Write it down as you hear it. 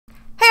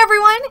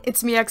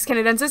it's me, Jakks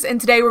Pacific, and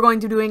today we're going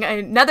to be doing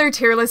another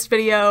tier list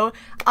video.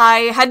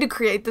 I had to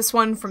create this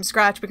one from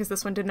scratch because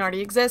this one didn't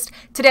already exist.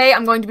 Today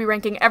I'm going to be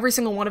ranking every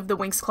single one of the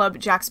Winx Club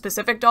Jakks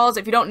Pacific dolls.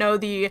 If you don't know,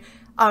 the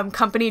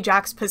company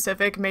Jakks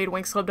Pacific made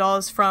Winx Club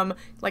dolls from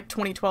like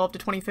 2012 to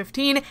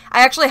 2015.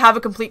 I actually have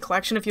a complete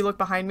collection if you look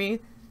behind me.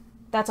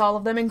 That's all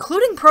of them,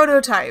 including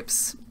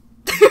prototypes.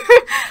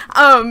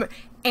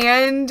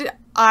 And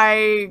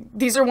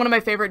these are one of my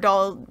favorite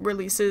doll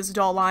releases,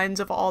 doll lines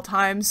of all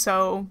time,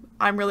 so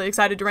I'm really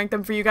excited to rank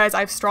them for you guys. I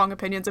have strong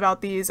opinions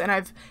about these, and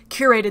I've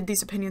curated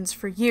these opinions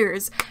for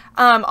years.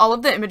 All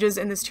of the images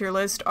in this tier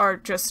list are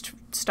just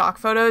stock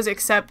photos,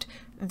 except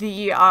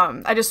the,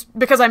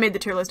 because I made the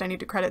tier list, I need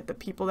to credit the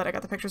people that I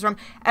got the pictures from.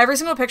 Every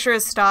single picture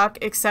is stock,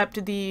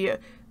 except the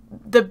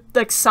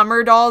like,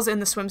 summer dolls in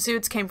the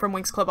swimsuits came from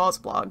Winx Club All's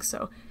blog,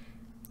 so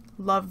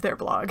love their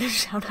blog.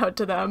 Shout out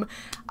to them.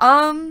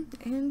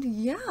 And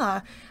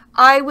yeah,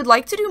 I would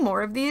like to do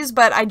more of these,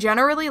 but I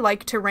generally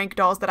like to rank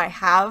dolls that I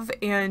have,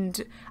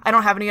 and I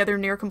don't have any other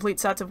near complete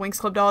sets of Winx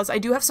Club dolls. I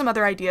do have some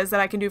other ideas that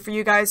I can do for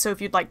you guys, so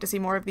if you'd like to see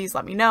more of these,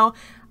 let me know.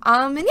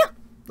 And yeah,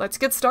 let's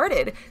get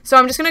started. So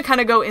I'm just gonna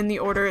kind of go in the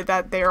order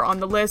that they're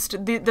on the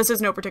list. This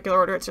is no particular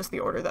order, it's just the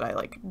order that I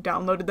like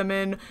downloaded them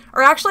in.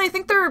 Or actually, I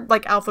think they're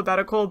like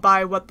alphabetical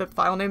by what the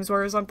file names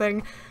were or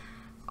something.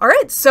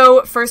 Alright,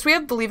 so first we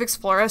have Believe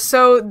Explora.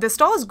 So this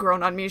doll has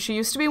grown on me. She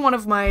used to be one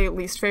of my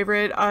least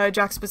favorite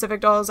Jakks Pacific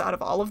dolls out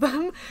of all of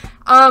them.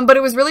 But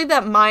it was really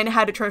that mine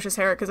had atrocious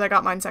hair because I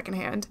got mine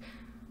secondhand.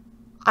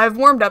 I've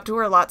warmed up to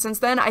her a lot since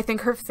then. I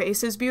think her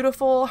face is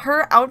beautiful.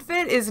 Her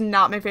outfit is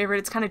not my favorite.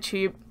 It's kind of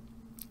cheap.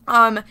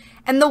 And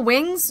the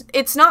wings,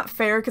 it's not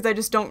fair because I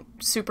just don't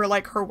super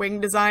like her wing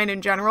design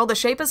in general. The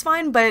shape is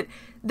fine, but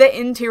the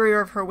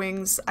interior of her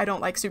wings I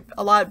don't like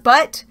a lot.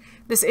 But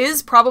this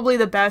is probably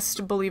the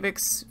best Believe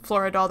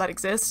Explora doll that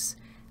exists.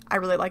 I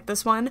really like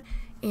this one.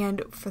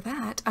 And for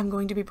that, I'm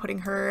going to be putting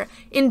her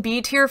in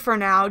B tier for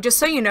now. Just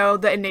so you know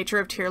the nature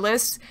of tier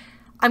lists,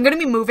 I'm going to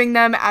be moving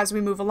them as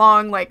we move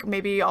along. Like,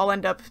 maybe I'll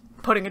end up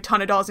putting a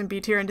ton of dolls in B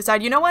tier and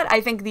decide, you know what,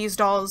 I think these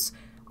dolls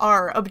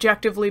are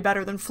objectively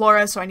better than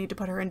Flora, so I need to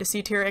put her into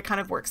C tier. It kind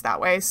of works that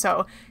way,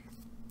 so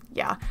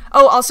yeah.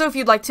 Oh, also, if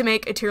you'd like to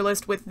make a tier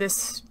list with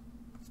this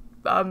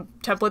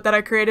template that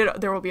I created,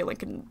 there will be a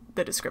link in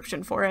the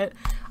description for it.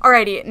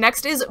 Alrighty,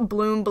 next is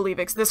Bloom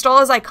Believix. This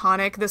doll is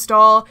iconic. This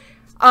doll,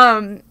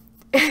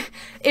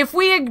 if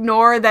we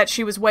ignore that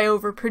she was way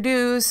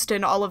overproduced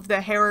and all of the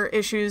hair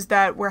issues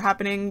that were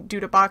happening due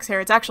to box hair,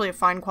 it's actually a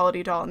fine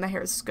quality doll and the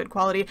hair is good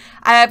quality.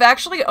 I have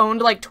actually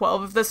owned like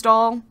 12 of this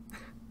doll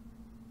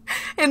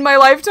in my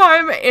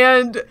lifetime,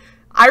 and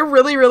I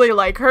really, really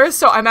like her,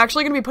 so I'm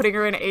actually going to be putting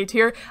her in A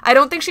tier. I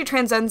don't think she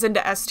transcends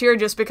into S tier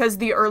just because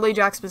the early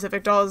Jakks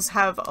Pacific dolls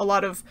have a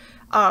lot of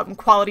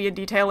quality and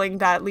detailing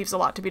that leaves a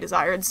lot to be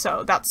desired,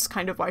 so that's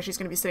kind of why she's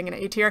going to be sitting in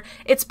A tier.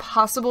 It's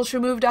possible she'll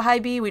move to high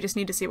B, we just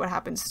need to see what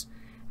happens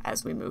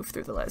as we move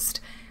through the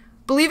list.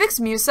 Believix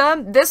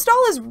Musa, this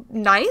doll is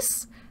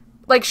nice.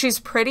 Like, she's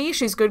pretty,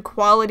 she's good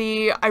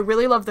quality. I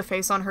really love the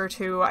face on her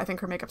too. I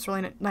think her makeup's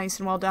really nice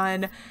and well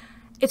done.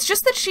 It's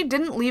just that she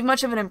didn't leave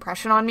much of an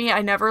impression on me.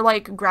 I never,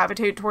 like,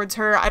 gravitate towards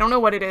her. I don't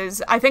know what it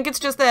is. I think it's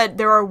just that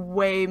there are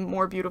way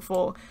more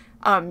beautiful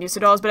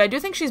Musa dolls, but I do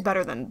think she's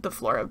better than the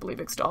Flora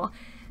Believix doll.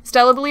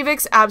 Stella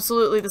Believix,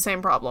 absolutely the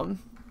same problem.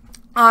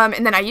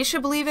 And then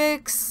Aisha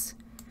Believix,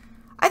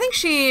 I think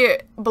she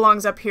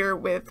belongs up here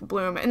with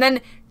Bloom. And then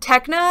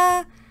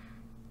Tekna,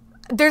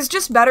 there's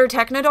just better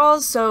Tekna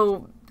dolls,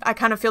 so I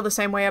kind of feel the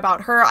same way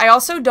about her. I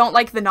also don't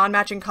like the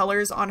non-matching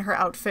colors on her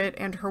outfit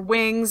and her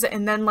wings,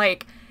 and then,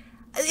 like,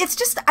 it's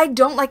just, I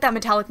don't like that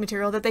metallic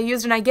material that they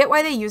used, and I get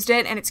why they used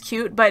it, and it's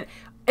cute, but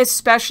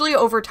especially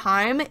over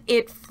time,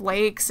 it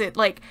flakes, it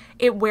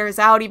wears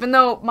out. Even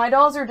though my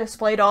dolls are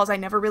display dolls, I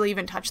never really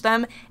even touch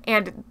them,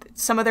 and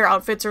some of their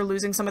outfits are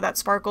losing some of that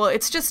sparkle.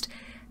 It's just,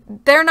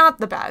 they're not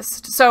the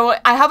best. So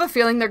I have a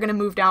feeling they're going to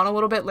move down a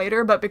little bit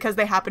later, but because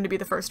they happen to be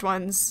the first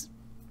ones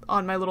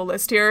on my little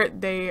list here,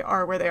 they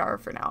are where they are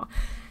for now.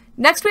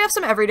 Next, we have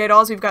some everyday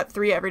dolls. We've got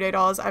 3 everyday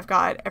dolls. I've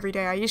got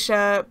Everyday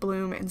Aisha,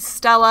 Bloom, and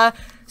Stella.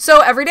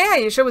 So Everyday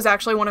Aisha was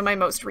actually one of my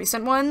most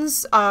recent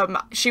ones.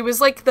 She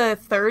was like the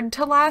 3rd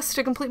to last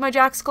to complete my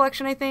Jakks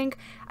collection, I think.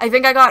 I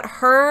think I got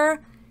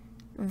her,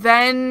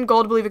 then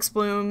Gold Believix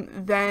Bloom,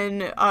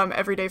 then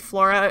Everyday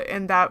Flora,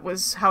 and that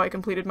was how I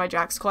completed my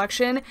Jakks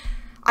collection.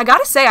 I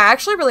gotta say, I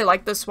actually really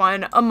like this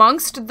one.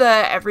 Amongst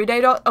the everyday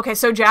dolls, okay,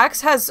 so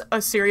Jakks has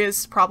a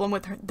serious problem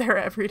with their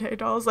everyday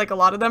dolls. Like, a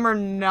lot of them are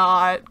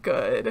not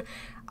good.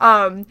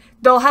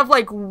 They'll have,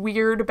 like,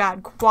 weird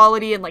bad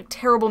quality and, like,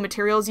 terrible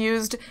materials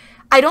used.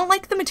 I don't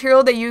like the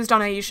material they used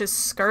on Aisha's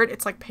skirt.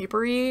 It's, like,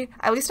 papery.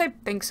 At least I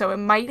think so. It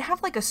might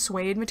have, like, a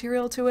suede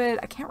material to it.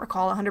 I can't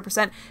recall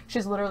 100%.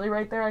 She's literally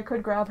right there. I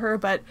could grab her,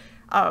 but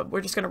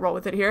we're just gonna roll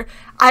with it here.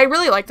 I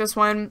really like this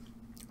one.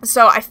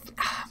 So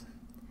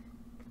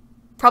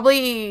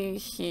probably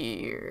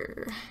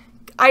here.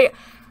 I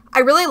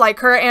really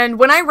like her, and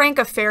when I rank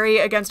a fairy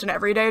against an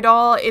everyday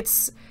doll,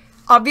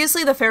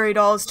 Obviously, the fairy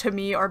dolls, to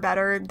me, are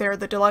better. They're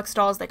the deluxe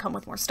dolls. They come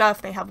with more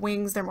stuff. They have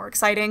wings. They're more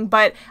exciting.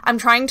 But I'm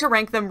trying to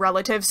rank them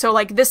relative. So,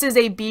 like, this is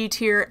a B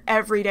tier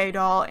everyday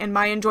doll, and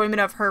my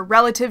enjoyment of her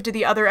relative to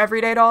the other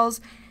everyday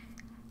dolls,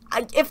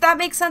 if that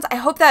makes sense, I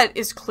hope that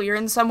is clear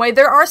in some way.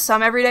 There are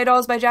some everyday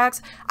dolls by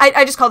Jakks.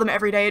 I just call them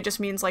everyday. It just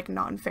means, like,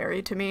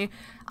 non-fairy to me.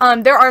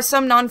 There are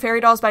some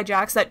non-fairy dolls by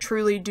Jakks that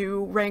truly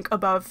do rank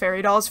above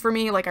fairy dolls for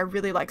me. Like, I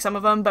really like some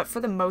of them. But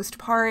for the most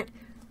part,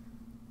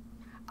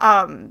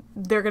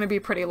 they're going to be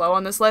pretty low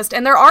on this list.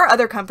 And there are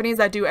other companies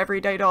that do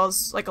everyday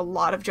dolls, like, a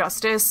lot of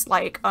justice,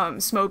 like,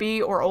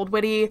 Smoby or Old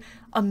Witty.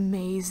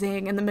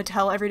 Amazing. And the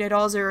Mattel everyday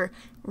dolls are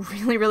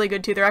really, really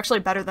good, too. They're actually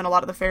better than a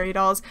lot of the fairy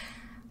dolls.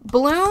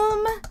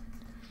 Bloom,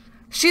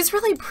 she's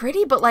really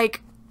pretty, but,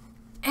 like,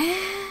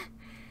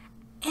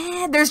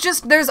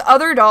 there's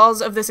other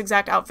dolls of this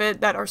exact outfit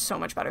that are so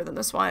much better than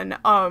this one.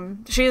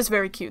 She is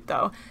very cute,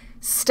 though.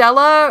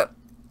 Stella,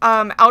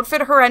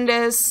 outfit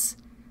horrendous.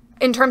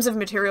 In terms of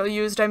material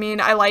used, I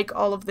mean, I like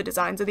all of the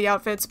designs of the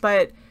outfits,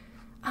 but,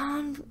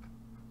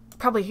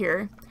 probably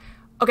here.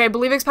 Okay,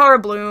 Believe X Power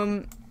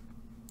Bloom.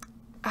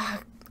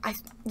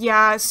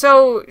 Yeah,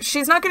 so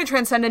she's not going to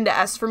transcend into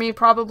S for me,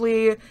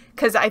 probably,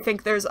 because I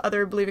think there's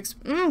other Believe X...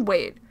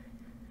 wait.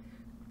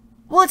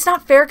 Well, it's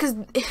not fair, because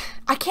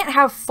I can't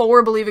have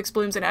 4 Believe X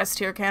Blooms in S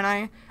tier, can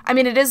I? I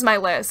mean, it is my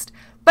list.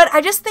 But I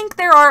just think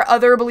there are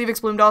other Believe X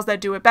Bloom dolls that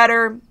do it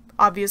better,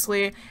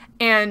 obviously,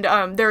 and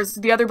there's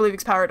the other Believe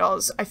X Power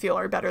dolls I feel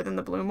are better than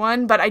the Bloom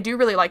one, but I do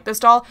really like this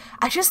doll.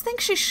 I just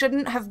think she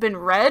shouldn't have been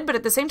red, but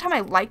at the same time, I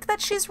like that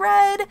she's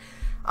red.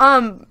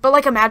 But,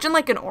 like, imagine,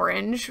 like, an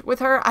orange with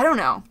her. I don't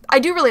know. I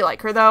do really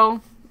like her,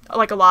 though,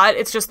 like, a lot.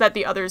 It's just that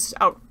the others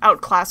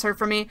outclass her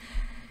for me.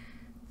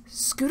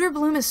 Scooter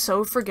Bloom is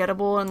so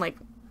forgettable and, like,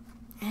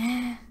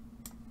 I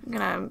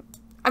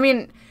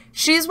mean,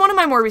 she's one of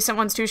my more recent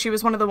ones, too. She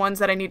was one of the ones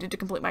that I needed to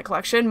complete my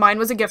collection. Mine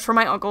was a gift from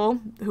my uncle,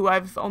 who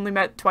I've only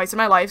met twice in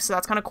my life, so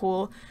that's kind of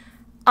cool.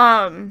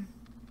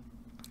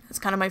 It's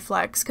kind of my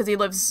flex, because he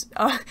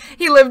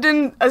lived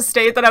in a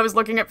state that I was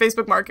looking at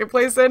Facebook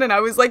Marketplace in, and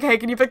I was like, hey,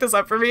 can you pick this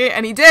up for me?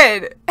 And he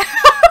did.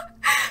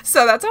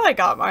 So that's how I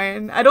got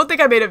mine. I don't think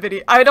I made a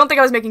video. I don't think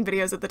I was making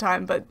videos at the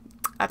time, but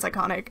that's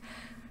iconic.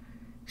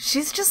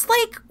 She's just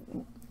like,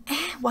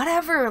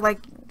 whatever.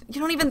 Like,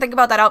 you don't even think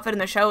about that outfit in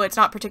the show. It's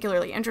not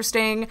particularly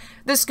interesting.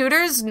 The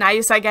scooter's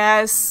nice, I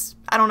guess.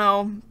 I don't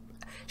know.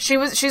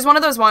 She's one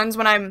of those ones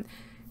when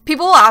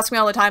people will ask me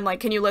all the time,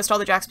 like, can you list all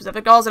the Jakks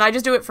Pacific dolls? And I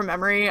just do it from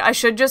memory. I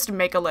should just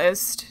make a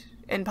list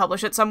and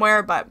publish it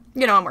somewhere, but,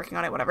 you know, I'm working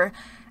on it, whatever.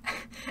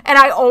 And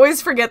I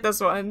always forget this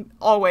one.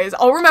 Always.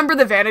 I'll remember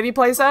the Vanity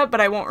playset, but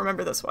I won't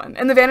remember this one.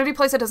 And the Vanity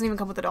playset doesn't even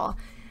come with a doll.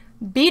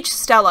 Beach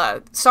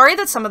Stella. Sorry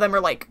that some of them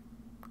are, like,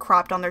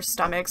 cropped on their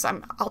stomachs.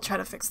 I'll try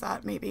to fix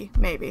that, maybe.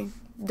 Maybe.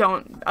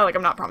 I'm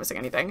not promising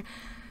anything.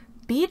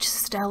 Beach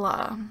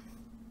Stella.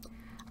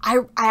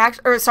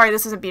 Sorry,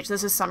 this isn't beach,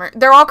 this is summer.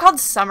 They're all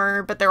called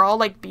summer, but they're all,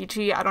 like,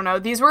 beachy. I don't know.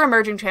 These were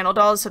emerging channel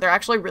dolls, so they're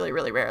actually really,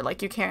 really rare.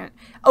 Like, you can't...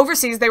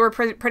 Overseas, they were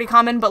pretty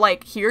common, but,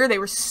 like, here, they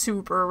were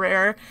super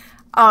rare.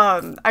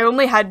 I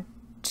only had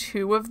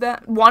 2 of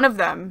them. 1 of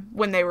them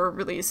when they were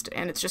released,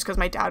 and it's just because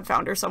my dad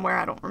found her somewhere.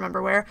 I don't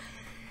remember where.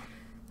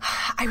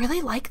 I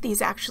really like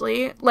these,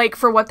 actually. Like,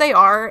 for what they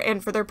are,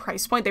 and for their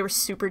price point, they were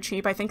super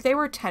cheap. I think they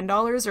were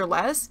 $10 or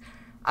less.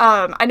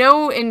 I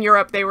know in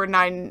Europe they were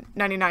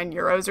 9.99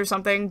 euros or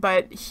something,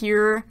 but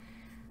here,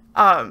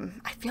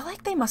 I feel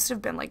like they must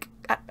have been, like,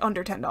 at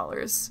under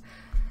 $10.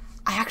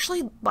 I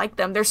actually like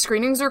them. Their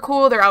screenings are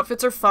cool, their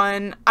outfits are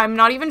fun. I'm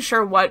not even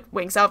sure what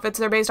Winx outfits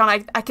they're based on.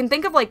 I can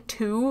think of, like,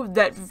 2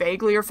 that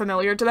vaguely are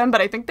familiar to them,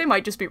 but I think they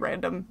might just be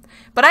random.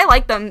 But I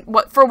like them.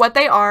 For what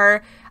they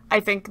are, I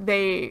think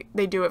they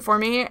do it for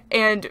me,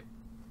 and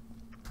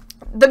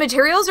the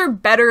materials are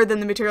better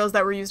than the materials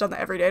that were used on the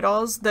everyday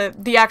dolls,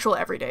 the actual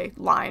everyday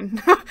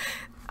line,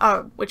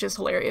 which is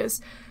hilarious.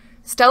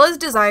 Stella's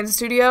Design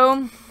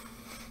Studio,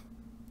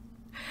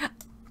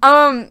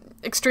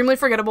 extremely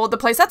forgettable. The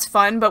playset's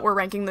fun, but we're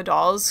ranking the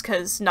dolls,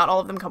 because not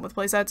all of them come with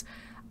playsets,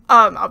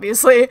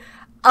 obviously.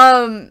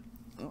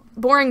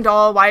 Boring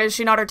doll, why is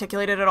she not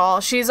articulated at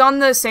all? She's on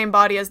the same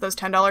body as those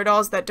 $10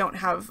 dolls that don't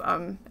have,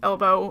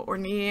 elbow or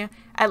knee.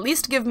 At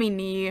least give me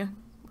knee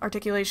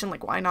articulation,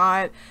 like, why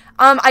not?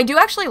 I do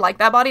actually like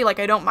that body, like,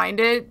 I don't mind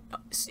it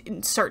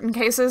in certain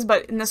cases,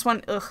 but in this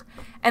one, ugh.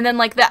 And then,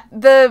 like,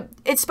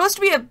 it's supposed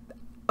to be a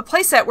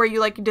playset where you,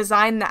 like,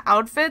 design the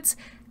outfits,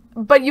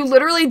 but you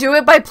literally do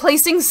it by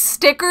placing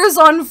stickers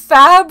on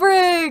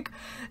fabric!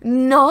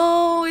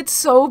 No, it's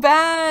so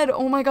bad!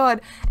 Oh my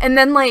god. And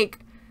then, like,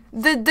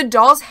 the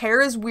doll's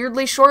hair is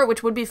weirdly short,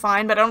 which would be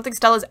fine, but I don't think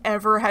Stella's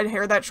ever had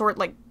hair that short,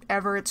 like,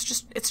 ever. It's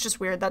just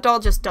weird. That doll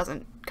just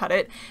doesn't cut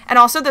it. And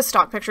also the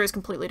stock picture is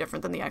completely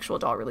different than the actual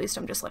doll released.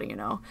 I'm just letting you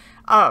know.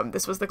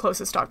 This was the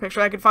closest stock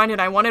picture I could find,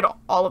 and I wanted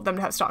all of them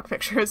to have stock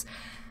pictures.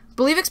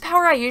 Believe X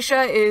Power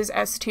Aisha is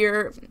S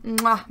tier.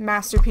 Mwah,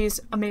 masterpiece.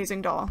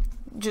 Amazing doll.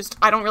 Just,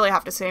 I don't really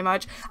have to say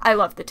much. I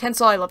love the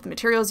tinsel. I love the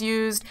materials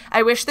used.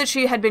 I wish that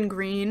she had been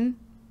green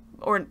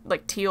or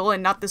like teal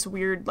and not this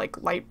weird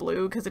like light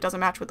blue because it doesn't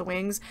match with the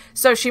wings.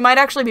 So she might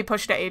actually be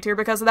pushed to A tier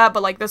because of that,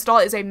 but like this doll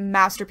is a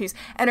masterpiece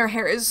and her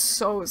hair is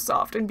so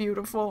soft and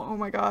beautiful. Oh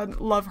my god,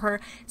 love her.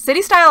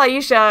 City Style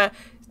Aisha.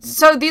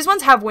 So these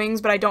ones have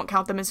wings, but I don't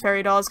count them as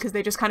fairy dolls because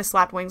they just kind of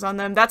slap wings on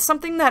them. That's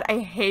something that I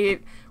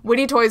hate.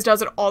 Winnie Toys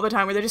does it all the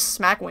time where they just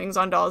smack wings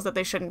on dolls that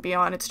they shouldn't be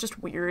on. It's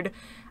just weird.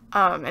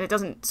 And it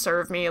doesn't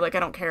serve me. Like, I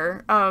don't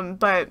care.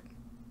 But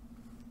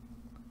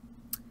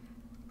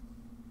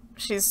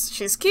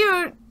she's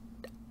cute.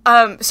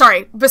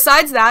 Sorry.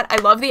 Besides that, I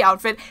love the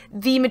outfit.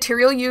 The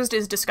material used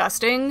is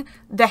disgusting.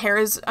 The hair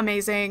is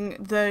amazing.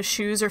 The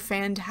shoes are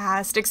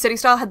fantastic. City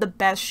Style had the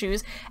best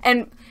shoes.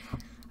 And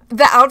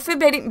the outfit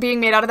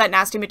being made out of that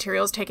nasty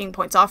material is taking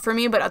points off for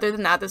me, but other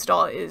than that, this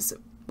doll is,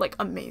 like,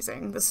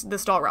 amazing. This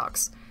doll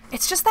rocks.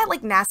 It's just that,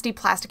 like, nasty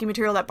plasticky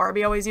material that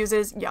Barbie always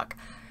uses. Yuck.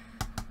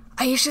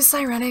 Aisha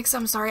Cyrenix,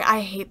 I'm sorry,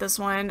 I hate this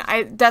one.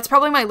 That's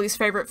probably my least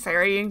favorite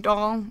fairy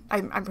doll.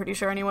 I'm pretty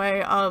sure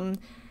anyway.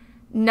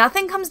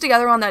 Nothing comes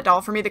together on that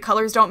doll for me. The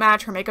colors don't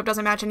match, her makeup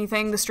doesn't match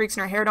anything, the streaks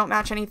in her hair don't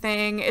match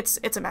anything. It's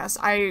a mess.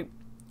 I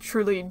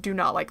truly do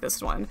not like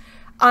this one.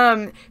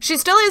 She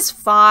still is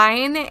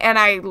fine, and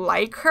I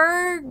like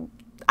her.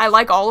 I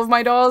like all of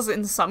my dolls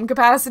in some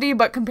capacity,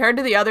 but compared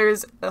to the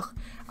others, ugh.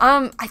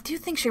 I do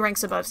think she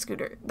ranks above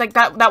Scooter. Like,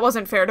 that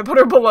wasn't fair to put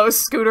her below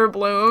Scooter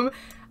Bloom.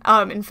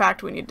 In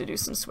fact, we need to do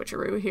some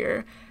switcheroo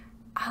here.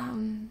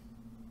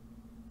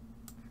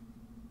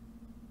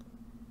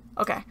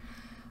 Okay.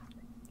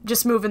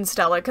 Just moving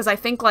Stella, because I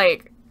think,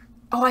 like,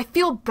 oh, I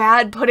feel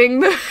bad putting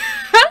the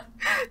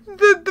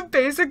the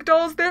basic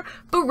dolls there,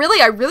 but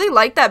really, I really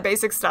like that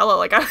basic Stella.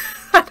 Like,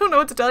 I don't know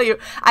what to tell you.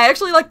 I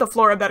actually like the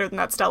Flora better than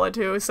that Stella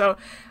too, so,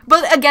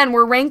 but again,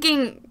 we're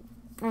ranking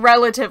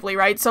relatively,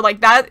 right? So,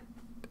 like, that,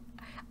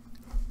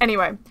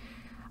 anyway,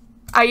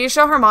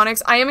 Aisha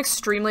Harmonix, I am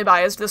extremely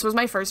biased. This was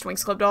my first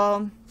Winx Club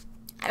doll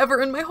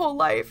ever in my whole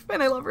life,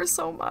 and I love her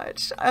so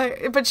much.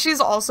 But she's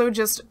also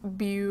just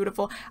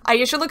beautiful.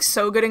 Aisha looks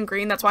so good in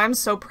green. That's why I'm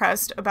so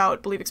pressed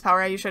about Believe X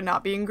Power Aisha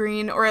not being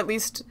green, or at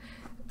least,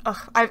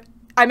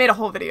 I made a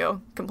whole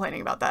video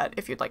complaining about that,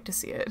 if you'd like to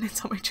see it.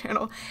 It's on my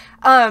channel.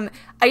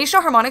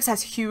 Aisha Harmonix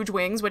has huge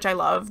wings, which I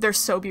love. They're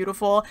so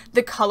beautiful.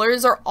 The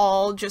colors are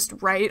all just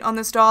right on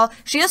this doll.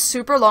 She has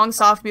super long,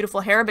 soft,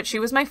 beautiful hair, but she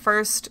was my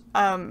first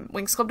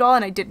Winx Club doll,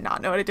 and I did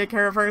not know how to take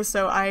care of her,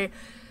 so I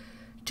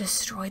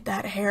destroyed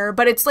that hair.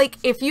 But it's like,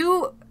 if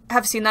you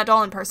have seen that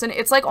doll in person,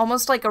 it's like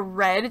almost like a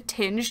red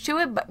tinge to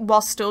it, but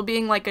while still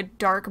being like a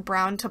dark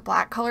brown to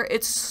black color.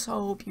 It's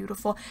so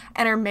beautiful,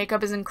 and her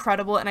makeup is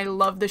incredible, and I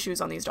love the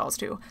shoes on these dolls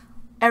too.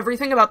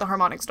 Everything about the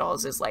Harmonix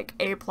dolls is like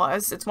A+.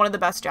 It's one of the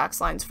best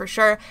Jakks lines for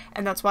sure,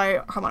 and that's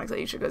why Harmonix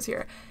Aisha goes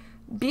here.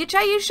 Beach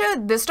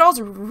Aisha, this doll's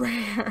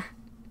rare.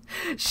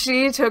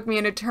 She took me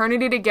an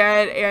eternity to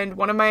get, and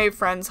one of my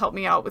friends helped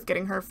me out with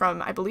getting her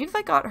from, I believe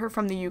I got her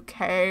from the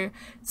UK.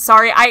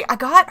 Sorry, I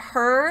got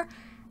her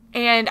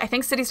and I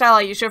think City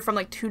Style Aisha from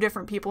like 2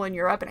 different people in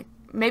Europe, and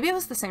maybe it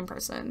was the same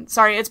person.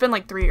 Sorry, it's been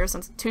like 2 years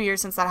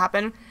since that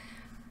happened.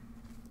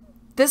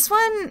 This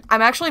one,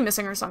 I'm actually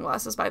missing her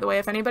sunglasses, by the way.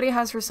 If anybody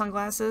has her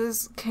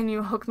sunglasses, can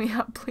you hook me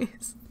up,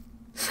 please?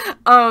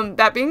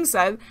 That being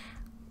said,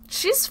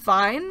 she's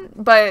fine,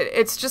 but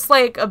it's just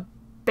like a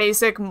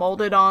basic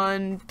molded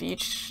on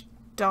beach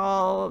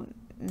doll.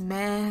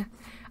 Meh.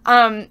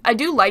 I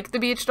do like the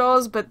beach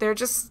dolls, but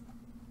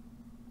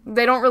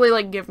they don't really,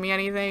 like, give me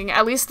anything.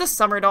 At least the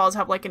summer dolls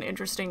have, like, an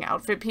interesting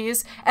outfit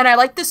piece. And I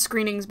like the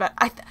screenings, but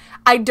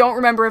I don't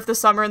remember if the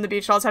summer and the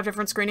beach dolls have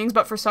different screenings,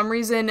 but for some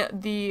reason,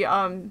 the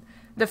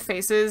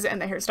faces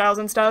and the hairstyles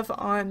and stuff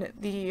on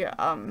the,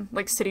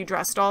 like, city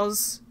dress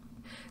dolls,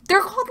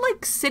 they're called,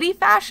 like, city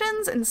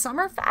fashions and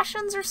summer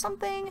fashions or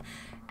something.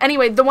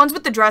 Anyway, the ones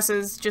with the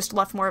dresses just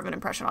left more of an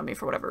impression on me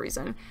for whatever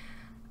reason.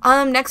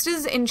 Next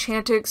is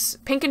Enchantix,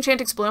 Pink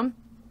Enchantix Bloom.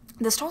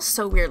 This doll's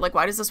so weird. Like,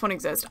 why does this one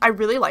exist? I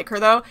really like her,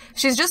 though.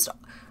 She's just,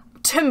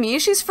 to me,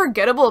 she's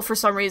forgettable for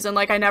some reason.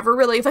 Like, I never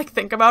really, like,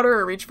 think about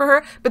her or reach for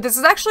her. But this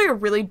is actually a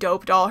really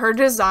dope doll. Her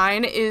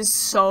design is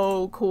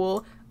so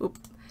cool. Oop.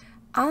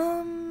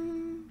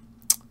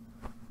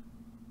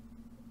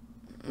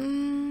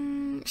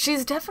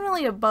 She's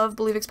definitely above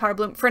Believe X Power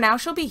Bloom. For now,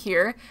 she'll be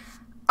here.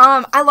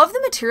 I love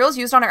the materials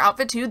used on her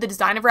outfit, too. The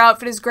design of her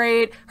outfit is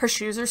great. Her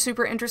shoes are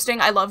super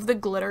interesting. I love the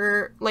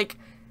glitter, like,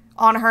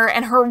 on her,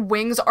 and her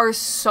wings are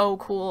so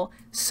cool.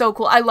 So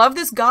cool. I love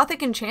this gothic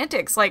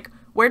Enchantix. Like,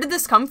 where did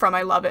this come from?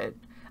 I love it.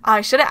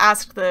 I should have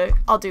asked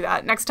I'll do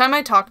that. Next time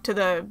I talk to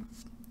the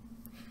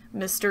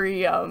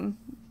mystery,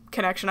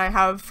 connection I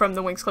have from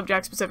the Winx Club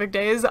Jakks Pacific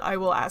days, I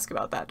will ask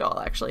about that doll,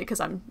 actually, because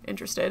I'm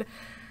interested.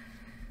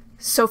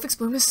 Sophix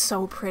Bloom is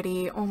so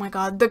pretty. Oh my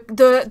god.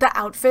 The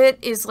outfit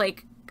is,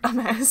 like, a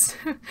mess.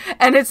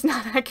 And it's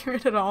not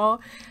accurate at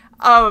all.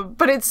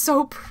 But it's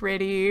so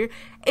pretty.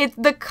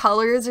 The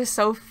colors are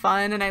so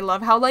fun, and I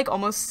love how, like,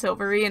 almost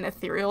silvery and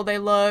ethereal they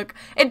look.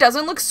 It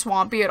doesn't look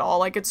swampy at all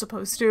like it's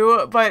supposed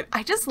to, but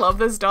I just love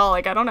this doll.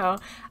 Like, I don't know.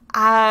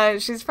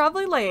 She's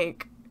probably,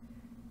 like,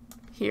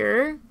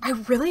 here. I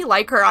really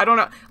like her. I don't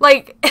know.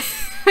 Like,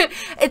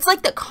 it's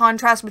like the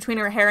contrast between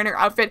her hair and her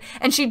outfit,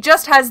 and she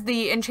just has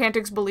the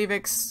Enchantix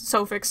Believix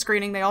Sofix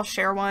screening. They all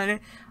share one.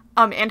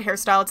 And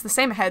hairstyle. It's the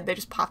same head, they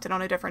just popped it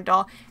on a different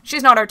doll.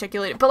 She's not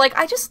articulated, but like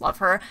I just love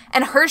her.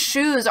 And her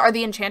shoes are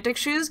the Enchantix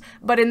shoes,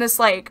 but in this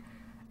like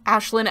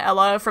Ashlyn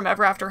Ella from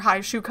Ever After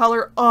High shoe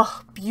color.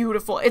 Oh,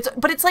 beautiful.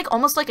 But it's like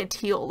almost like a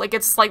teal, like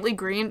it's slightly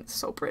green.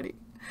 So pretty.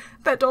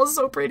 That doll's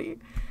so pretty.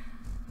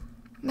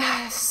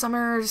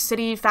 Summer,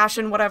 city,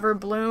 fashion, whatever,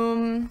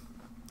 Bloom.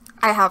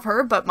 I have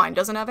her, but mine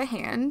doesn't have a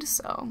hand,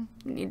 so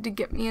you need to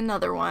get me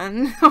another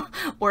one.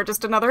 Or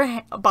just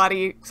another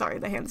body. Sorry,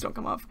 the hands don't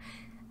come off.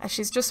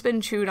 She's just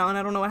been chewed on.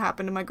 I don't know what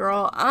happened to my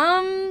girl.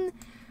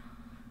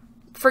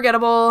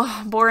 Forgettable,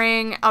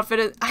 boring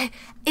outfit.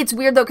 It's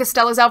weird though, because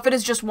Stella's outfit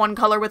is just one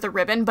color with a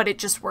ribbon, but it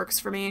just works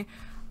for me.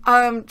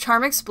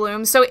 Charmix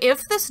Bloom. So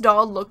if this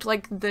doll looked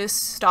like this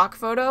stock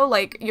photo,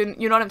 like, you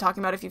know what I'm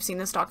talking about if you've seen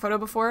this stock photo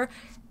before.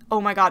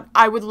 Oh my god,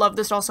 I would love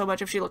this doll so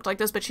much if she looked like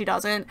this, but she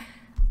doesn't.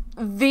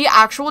 The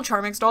actual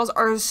Charmix dolls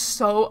are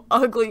so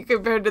ugly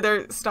compared to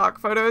their stock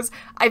photos.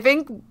 I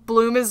think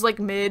Bloom is like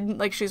mid,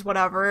 like she's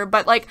whatever,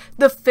 but like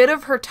the fit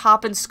of her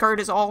top and skirt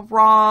is all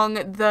wrong.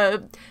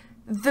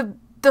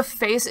 The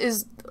face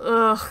is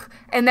ugh,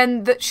 and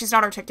then she's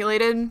not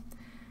articulated.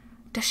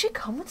 Does she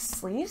come with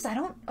sleeves?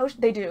 Oh,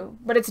 they do,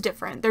 but it's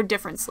different. They're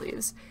different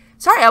sleeves.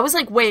 Sorry, I was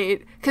like,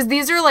 wait, because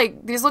these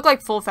look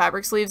like full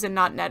fabric sleeves and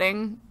not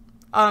netting.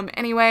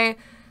 Anyway.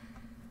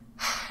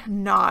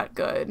 Not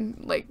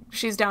good. Like,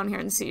 she's down here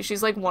in C.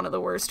 She's like one of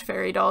the worst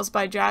fairy dolls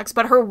by Jakks,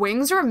 but her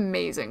wings are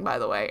amazing, by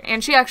the way.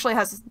 And she actually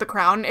has the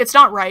crown. It's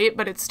not right,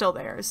 but it's still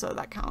there, so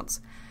that counts.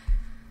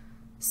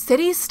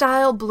 City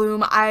Style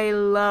Bloom. I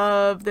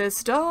love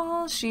this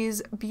doll.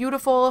 She's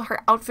beautiful.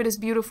 Her outfit is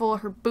beautiful.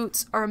 Her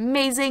boots are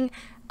amazing.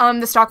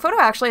 The stock photo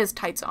actually has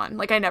tights on.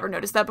 Like, I never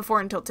noticed that before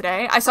until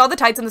today. I saw the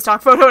tights in the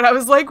stock photo and I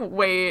was like,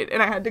 wait.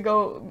 And I had to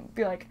go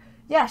be like,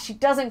 yeah, she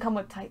doesn't come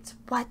with tights.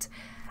 What?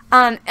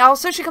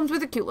 Also, she comes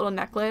with a cute little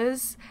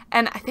necklace,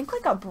 and I think,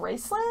 like, a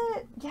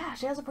bracelet? Yeah,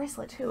 she has a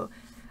bracelet, too.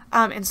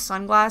 And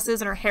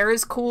sunglasses, and her hair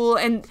is cool,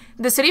 and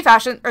the City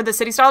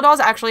Style dolls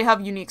actually have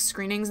unique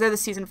screenings. They're the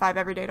Season 5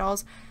 everyday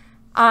dolls.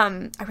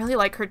 I really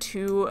like her,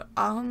 too.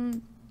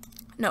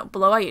 No,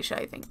 below Aisha,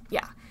 I think.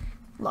 Yeah,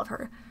 love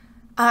her.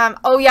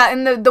 Oh, yeah,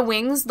 and the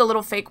wings, the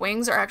little fake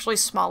wings, are actually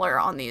smaller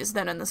on these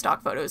than in the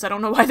stock photos. I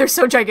don't know why they're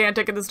so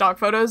gigantic in the stock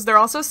photos. They're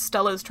also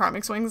Stella's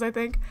Charmix wings, I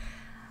think.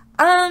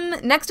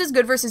 Next is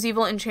Good vs.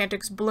 Evil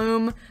Enchantix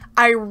Bloom.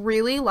 I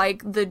really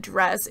like the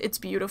dress. It's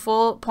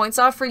beautiful. Points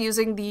off for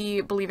using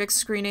the Believix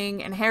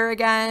screening and hair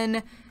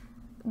again.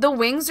 The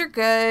wings are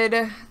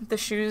good. The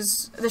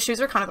shoes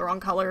are kind of the wrong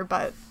color,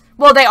 but,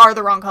 well, they are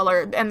the wrong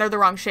color, and they're the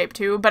wrong shape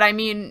too, but I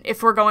mean,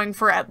 if we're going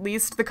for at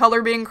least the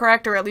color being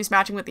correct, or at least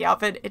matching with the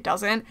outfit, it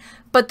doesn't.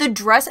 But the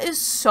dress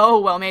is so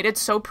well made.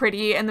 It's so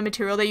pretty, and the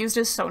material they used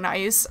is so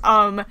nice.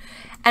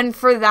 And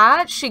for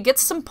that, she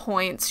gets some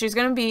points. She's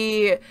gonna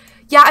be...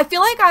 Yeah, I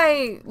feel like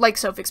I like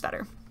Sofix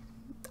better.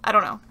 I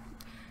don't know.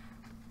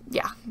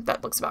 Yeah,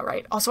 that looks about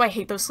right. Also, I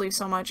hate those sleeves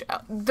so much.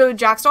 The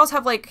Jakks dolls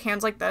have, like,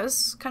 hands like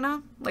this, kind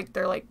of. Like,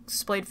 they're, like,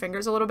 splayed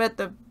fingers a little bit.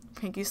 The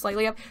pinky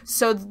slightly up.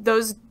 So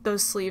those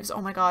sleeves,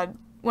 oh my god.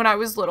 When I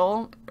was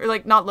little, or,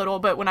 like, not little,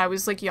 but when I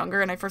was, like,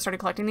 younger and I first started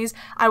collecting these,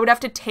 I would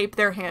have to tape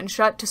their hand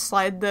shut to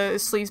slide the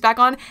sleeves back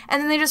on,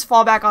 and then they just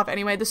fall back off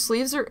anyway. The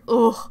sleeves are,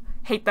 ugh,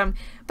 hate them.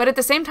 But at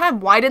the same time,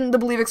 why didn't the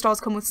Believix dolls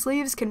come with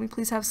sleeves? Can we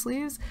please have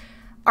sleeves?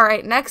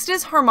 Alright, next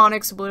is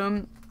Harmonix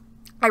Bloom.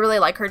 I really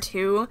like her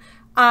too.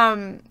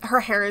 Her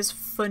hair is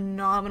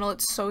phenomenal.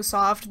 It's so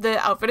soft. The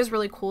outfit is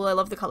really cool. I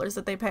love the colors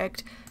that they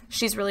picked.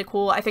 She's really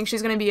cool. I think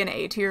she's gonna be an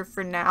A tier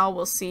for now.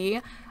 We'll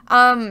see.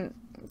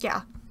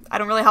 Yeah. I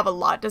don't really have a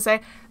lot to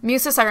say.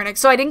 Musa Sirenix.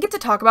 So I didn't get to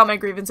talk about my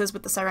grievances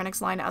with the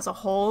Sirenix line as a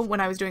whole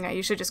when I was doing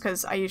Aisha, just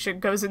because Aisha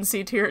goes in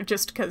C tier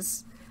just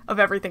because of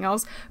everything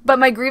else. But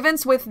my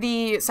grievance with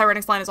the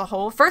Sirenix line as a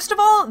whole, first of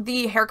all,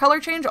 the hair color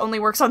change only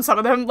works on some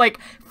of them. Like,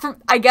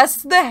 I guess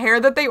the hair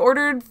that they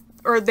ordered,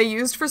 or they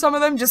used for some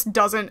of them, just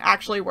doesn't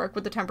actually work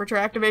with the temperature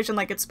activation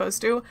like it's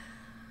supposed to.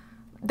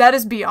 That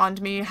is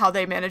beyond me, how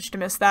they managed to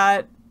miss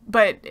that,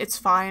 but it's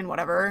fine,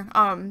 whatever.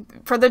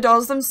 For the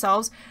dolls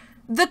themselves,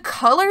 the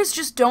colors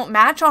just don't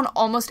match on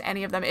almost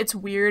any of them. It's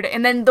weird.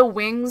 And then the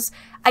wings,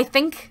 I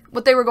think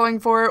what they were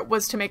going for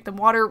was to make them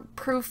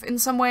waterproof in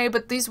some way,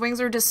 but these wings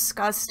are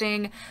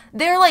disgusting.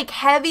 They're like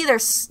heavy, they're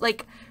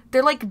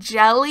like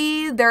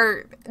jelly,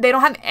 they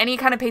don't have any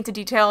kind of painted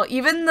detail.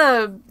 Even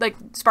the like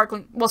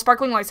sparkling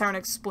light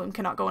Sirenix Bloom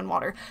cannot go in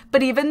water,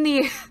 but even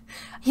the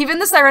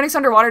Sirenix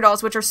underwater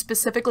dolls, which are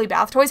specifically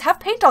bath toys, have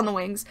paint on the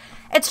wings.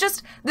 It's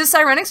just, the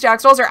Sirenix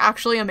Jakks dolls are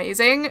actually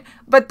amazing,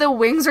 but the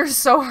wings are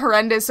so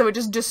horrendous, so it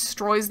just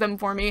destroys them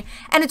for me.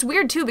 And it's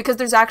weird too, because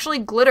there's actually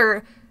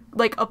glitter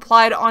like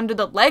applied onto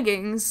the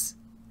leggings.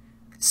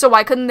 So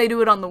why couldn't they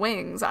do it on the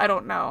wings? I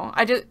don't know.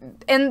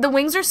 And the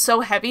wings are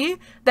so heavy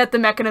that the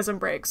mechanism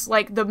breaks.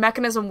 Like, the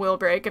mechanism will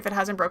break. If it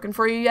hasn't broken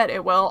for you yet,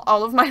 it will.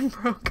 All of mine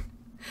broke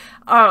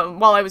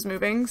while I was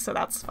moving, so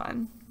that's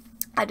fun.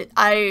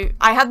 I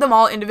had them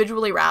all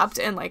individually wrapped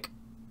and, like,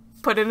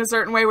 put in a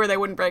certain way where they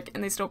wouldn't break,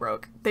 and they still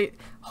broke.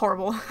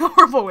 Horrible,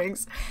 horrible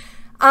wings.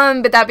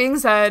 But that being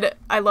said,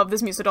 I love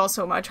this Musa doll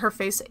so much. Her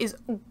face is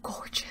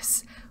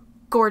gorgeous.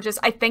 Gorgeous.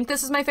 I think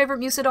this is my favorite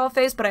Musa doll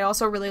face, but I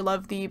also really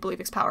love the Believe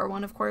X Power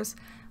one, of course.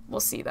 We'll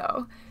see,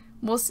 though.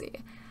 We'll see.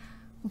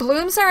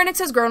 Bloom Syrinx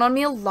has grown on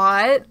me a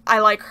lot. I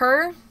like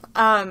her.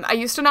 I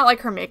used to not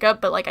like her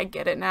makeup, but, like, I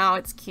get it now.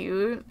 It's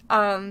cute.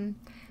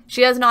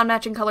 She has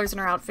non-matching colors in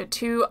her outfit,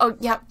 too. Oh,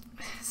 yeah.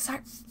 Sorry.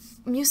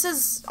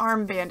 Musa's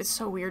armband is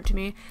so weird to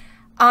me.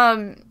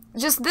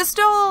 Just this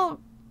doll,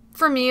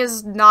 for me,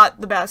 is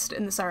not the best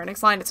in the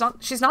Syrinx line.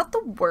 She's not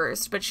the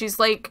worst, but she's,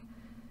 like,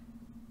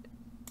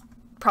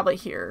 probably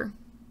here.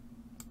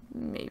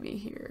 Maybe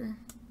here.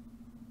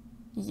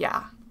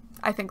 Yeah.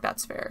 I think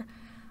that's fair.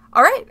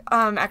 Alright,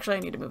 actually I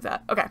need to move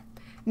that. Okay.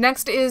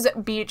 Next is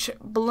Beach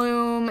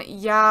Bloom.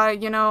 Yeah,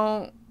 you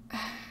know,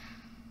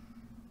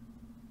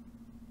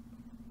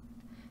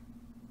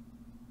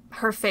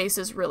 her face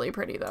is really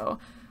pretty though.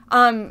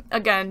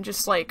 Again,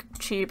 just like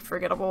cheap,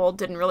 forgettable,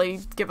 didn't really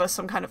give us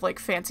some kind of like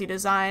fancy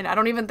design. I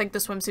don't even think the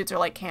swimsuits are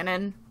like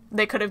canon.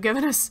 They could have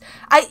given us,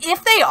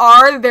 if they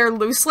are, they're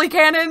loosely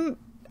canon.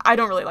 I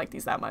don't really like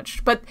these that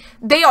much, but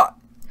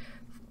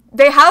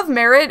they have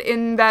merit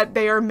in that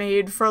they are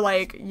made for,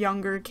 like,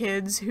 younger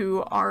kids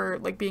who are,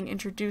 like, being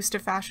introduced to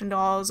fashion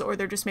dolls, or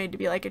they're just made to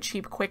be, like, a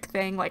cheap, quick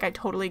thing. Like, I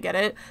totally get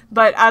it.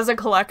 But as a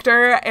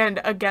collector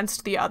and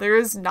against the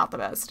others, not the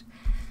best.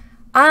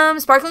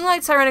 Sparkling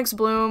Light Syrinx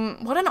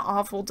Bloom. What an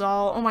awful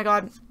doll. Oh my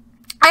god.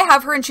 I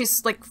have her and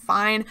she's, like,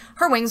 fine.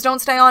 Her wings don't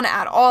stay on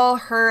at all.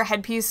 Her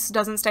headpiece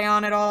doesn't stay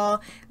on at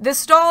all.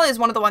 This doll is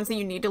one of the ones that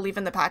you need to leave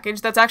in the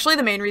package. That's actually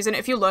the main reason.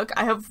 If you look,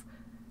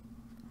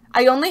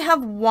 I only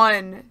have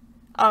one,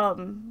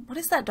 what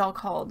is that doll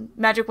called?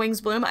 Magic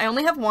Wings Bloom. I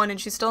only have one and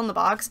she's still in the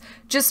box.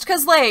 Just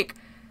because, like,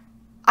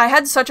 I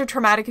had such a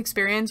traumatic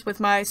experience with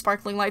my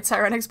Sparkling Light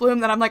Syrinx Bloom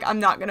that I'm like, I'm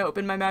not gonna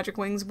open my Magic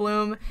Wings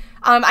Bloom.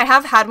 I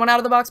have had one out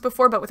of the box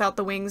before, but without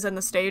the wings and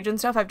the stage and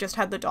stuff. I've just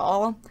had the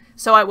doll.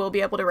 So I will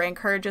be able to rank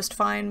her just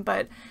fine,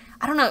 but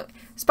I don't know.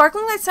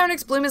 Sparkling Light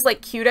Syrinx Bloom is,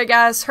 like, cute, I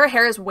guess. Her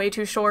hair is way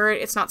too short.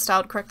 It's not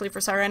styled correctly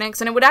for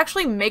Syrinx, and it would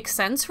actually make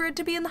sense for it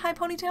to be in the high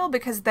ponytail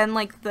because then,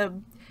 like, the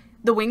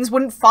wings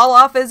wouldn't fall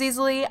off as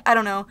easily. I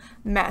don't know.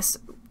 Mess.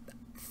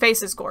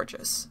 Face is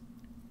gorgeous.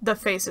 The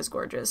face is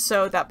gorgeous,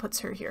 so that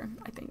puts her here,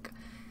 I think.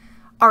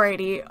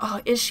 Alrighty.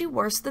 Oh, is she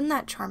worse than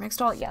that Charmix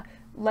doll? Yeah.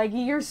 Leggy,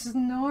 you're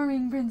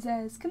snoring,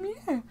 princess. Come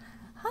here.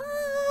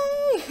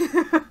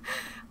 Hi.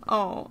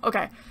 Oh,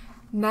 okay.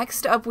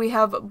 Next up, we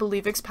have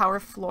Believe X Power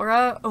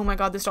Flora. Oh my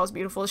god, this doll's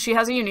beautiful. She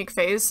has a unique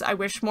face. I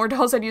wish more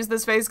dolls had used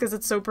this face because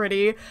it's so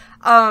pretty.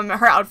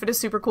 Her outfit is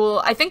super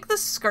cool. I think the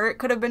skirt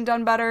could have been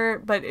done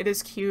better, but it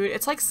is cute.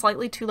 It's, like,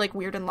 slightly too, like,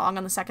 weird and long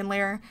on the second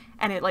layer,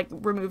 and it, like,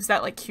 removes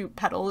that, like, cute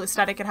petal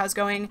aesthetic it has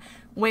going.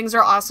 Wings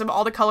are awesome.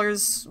 All the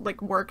colors, like,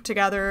 work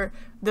together.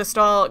 This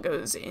doll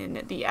goes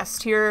in the S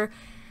tier.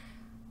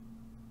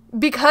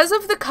 Because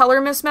of the color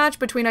mismatch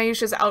between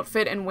Aisha's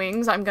outfit and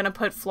wings, I'm gonna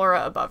put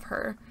Flora above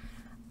her.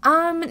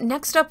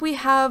 Next up we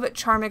have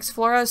Charmix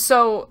Flora.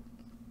 So,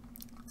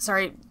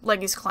 sorry,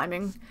 Leggy's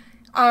climbing.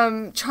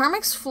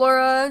 Charmix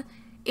Flora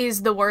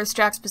is the worst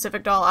Jakks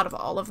Pacific doll out of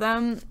all of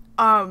them.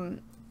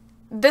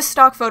 This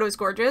stock photo is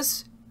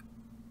gorgeous,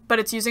 but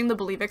it's using the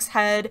Believe X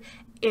head.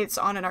 It's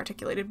on an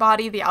articulated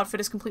body. The outfit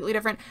is completely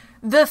different.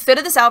 The fit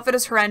of this outfit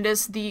is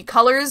horrendous. The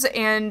colors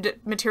and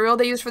material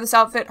they use for this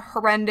outfit,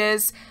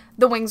 horrendous.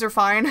 The wings are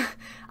fine.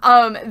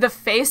 The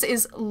face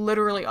is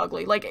literally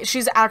ugly. Like,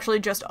 she's actually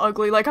just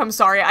ugly. Like, I'm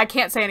sorry. I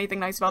can't say anything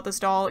nice about this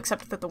doll,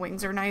 except that the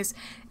wings are nice.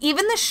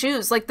 Even the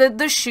shoes. Like,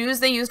 the shoes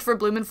they used for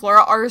Bloom and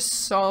Flora are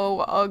so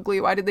ugly.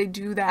 Why did they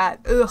do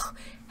that? Ugh.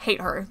 Hate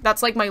her.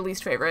 That's, like, my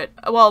least favorite.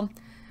 Well,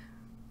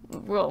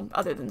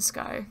 other than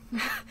Sky.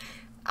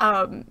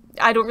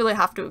 I don't really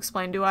have to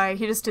explain, do I?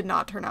 He just did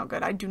not turn out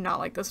good. I do not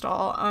like this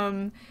doll.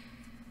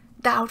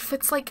 The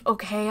outfit's, like,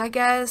 okay, I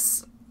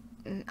guess.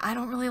 I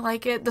don't really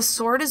like it. The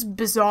sword is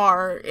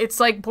bizarre. It's,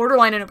 like,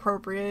 borderline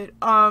inappropriate.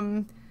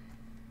 Yeah,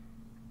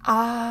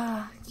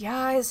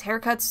 his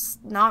haircut's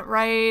not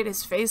right.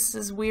 His face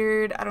is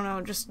weird. I don't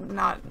know, just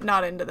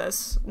not into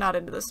this. Not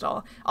into this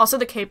doll. Also,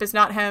 the cape is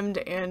not hemmed,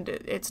 and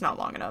it's not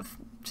long enough.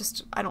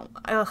 Just,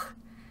 ugh.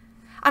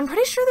 I'm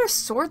pretty sure their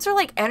swords are,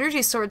 like,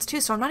 energy swords, too,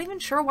 so I'm not even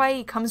sure why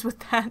he comes with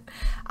that.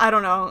 I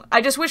don't know.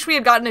 I just wish we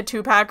had gotten a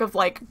 2-pack of,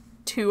 like,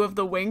 2 of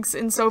the Winx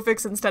in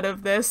Sofix instead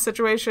of this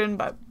situation,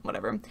 but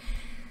whatever.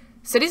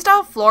 City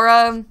Style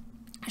Flora,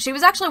 she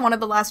was actually one of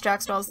the last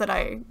Jakks dolls that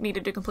I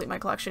needed to complete my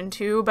collection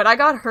too, but I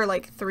got her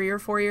like 3 or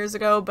 4 years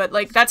ago, but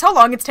like that's how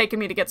long it's taken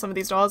me to get some of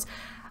these dolls.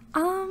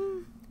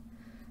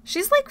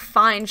 She's like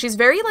fine. She's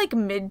very like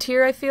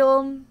mid-tier, I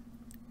feel.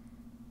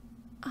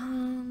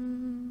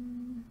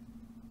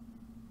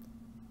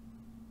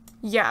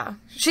 Yeah,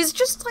 she's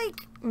just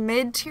like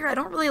mid-tier. I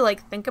don't really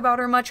like think about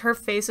her much. Her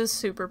face is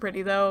super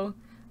pretty though.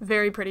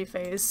 Very pretty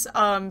face.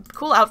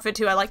 Cool outfit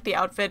too. I like the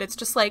outfit. It's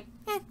just like,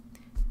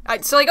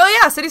 so like, oh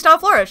yeah, City Style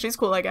Flora. She's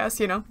cool, I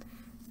guess, you know.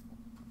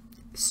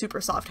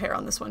 Super soft hair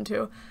on this one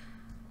too.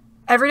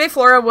 Everyday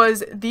Flora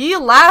was the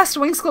last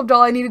Winx Club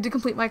doll I needed to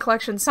complete my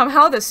collection.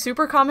 Somehow this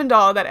super common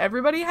doll that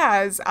everybody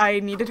has, I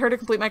needed her to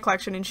complete my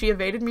collection, and she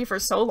evaded me for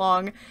so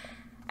long,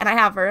 and I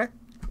have her.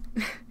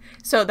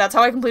 So that's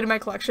how I completed my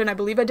collection. I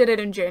believe I did it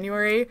in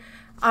January.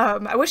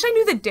 I wish I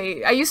knew the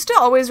date. I used to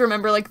always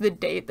remember, like, the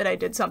date that I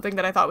did something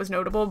that I thought was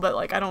notable, but,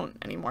 like, I don't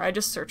anymore. I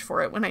just search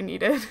for it when I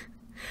need it.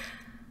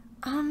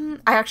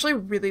 I actually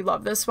really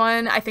love this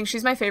one. I think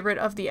she's my favorite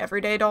of the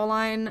Everyday doll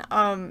line.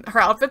 Her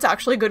outfit's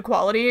actually good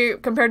quality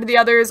compared to the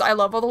others. I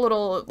love all the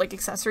little, like,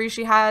 accessories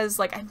she has.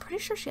 Like, I'm pretty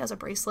sure she has a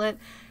bracelet.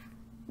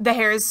 The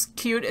hair is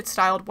cute. It's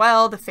styled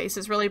well. The face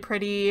is really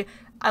pretty.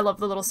 I love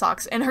the little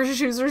socks. And her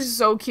shoes are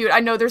so cute.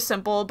 I know they're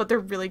simple, but they're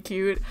really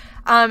cute.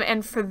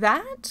 And for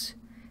that,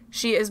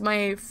 she is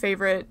my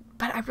favorite.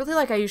 But I really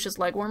like Aisha's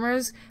leg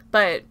warmers.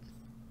 But,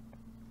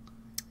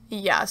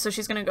 yeah, so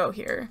she's gonna go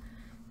here.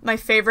 My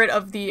favorite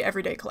of the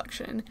Everyday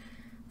collection.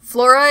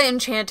 Flora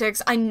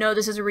Enchantix. I know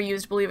this is a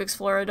reused Believix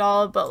Flora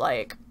doll, but,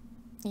 like,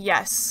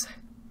 yes.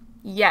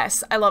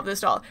 Yes, I love this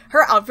doll.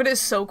 Her outfit is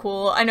so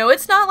cool. I know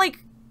it's not, like...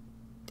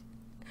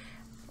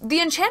 The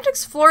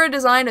Enchantix Flora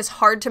design is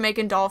hard to make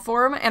in doll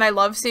form, and I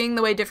love seeing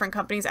the way different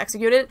companies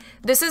execute it.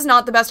 This is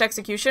not the best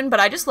execution, but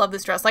I just love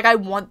this dress. Like, I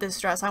want this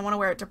dress. I want to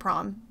wear it to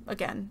prom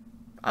again.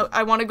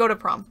 I want to go to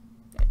prom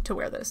to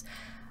wear this.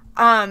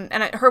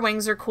 Her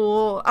wings are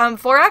cool.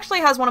 Flora actually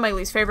has one of my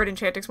least favorite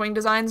Enchantix wing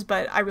designs,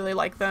 but I really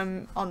like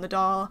them on the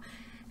doll.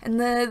 And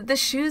the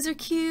shoes are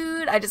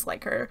cute. I just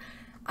like her.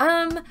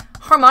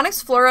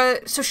 Harmonix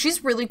Flora, so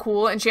she's really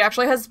cool, and she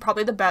actually has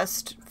probably the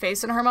best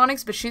face in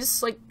Harmonix, but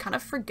she's, like, kind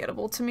of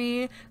forgettable to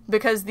me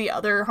because the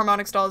other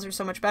Harmonix dolls are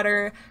so much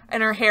better.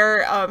 And her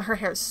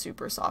hair is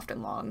super soft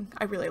and long.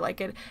 I really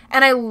like it.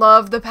 And I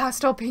love the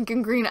pastel pink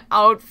and green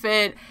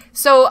outfit.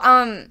 So,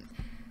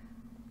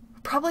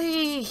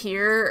 probably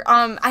here.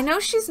 I know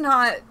she's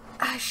not...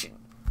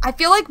 I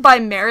feel like by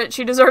merit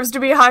she deserves to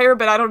be higher,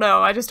 but I don't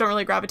know. I just don't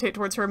really gravitate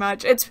towards her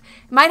much. It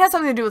might have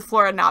something to do with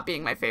Flora not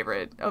being my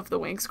favorite of the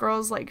Winx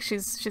girls. Like,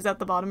 she's at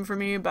the bottom for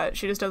me, but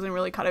she just doesn't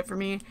really cut it for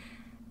me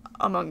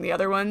among the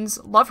other ones.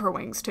 Love her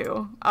wings,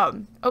 too.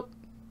 Oh.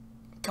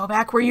 Go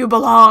back where you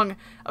belong.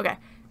 Okay.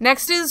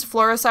 Next is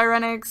Flora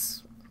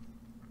Sirenix.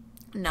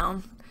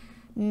 No.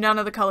 None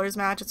of the colors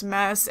match. It's a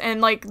mess.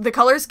 And, like, the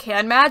colors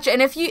can match,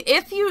 and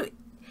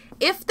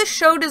if the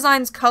show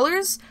designs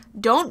colors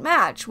don't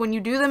match when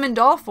you do them in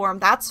doll form,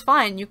 that's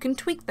fine. You can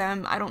tweak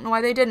them. I don't know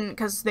why they didn't,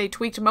 because they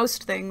tweaked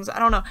most things. I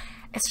don't know.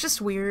 It's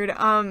just weird.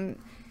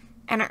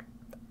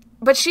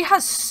 But she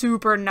has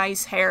super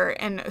nice hair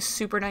and a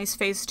super nice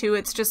face, too.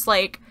 It's just,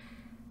 like,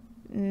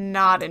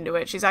 not into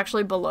it. She's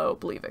actually below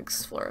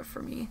Believix Flora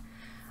for me.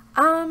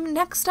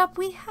 Next up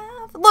we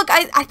have... Look,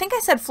 I think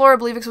I said Flora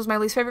Believix was my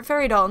least favorite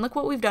fairy doll, and look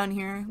what we've done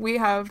here. We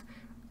have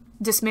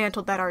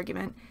dismantled that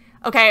argument.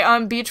 Okay,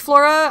 Beach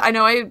Flora, I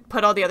know I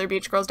put all the other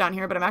beach girls down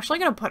here, but I'm actually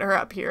gonna put her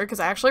up here, because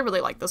I actually really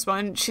like this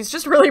one. She's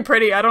just really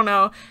pretty, I don't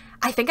know.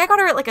 I think I got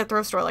her at, like, a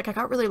thrift store, like, I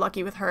got really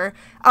lucky with her.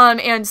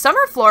 And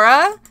Summer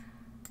Flora,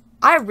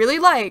 I really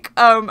like.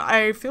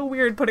 I feel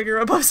weird putting her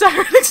above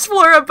Sirenix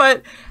Flora,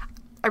 but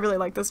I really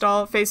like this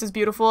doll. Face is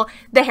beautiful.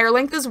 The hair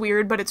length is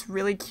weird, but it's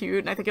really cute,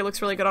 and I think it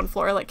looks really good on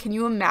Flora. Like, can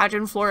you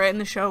imagine Flora in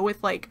the show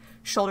with, like,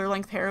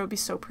 shoulder-length hair? It would be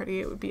so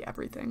pretty. It would be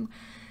everything.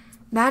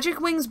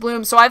 Magic Wings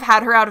Bloom. So I've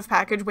had her out of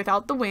package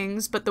without the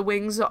wings, but the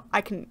wings,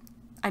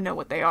 I know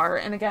what they are.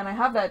 And again, I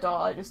have that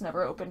doll. I just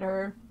never opened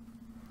her.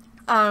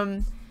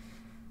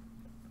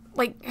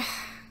 Like,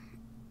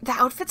 the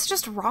outfit's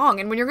just wrong.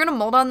 And when you're gonna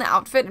mold on the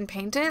outfit and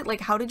paint it, like,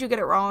 how did you get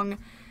it wrong?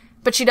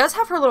 But she does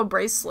have her little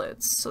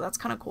bracelets, so that's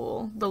kind of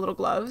cool. The little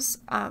gloves.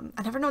 I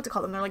never know what to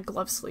call them. They're like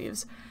glove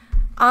sleeves.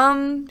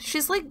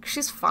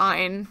 She's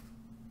fine.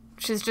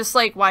 She's just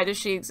like, why does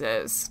she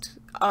exist?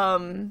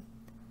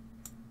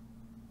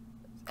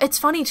 It's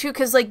funny, too,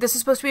 because, like, this is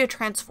supposed to be a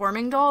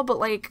transforming doll, but,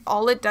 like,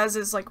 all it does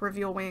is, like,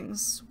 reveal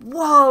wings.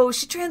 Whoa,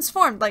 she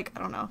transformed! Like,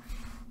 I don't know.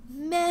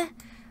 Meh.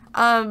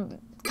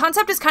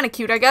 Concept is kind of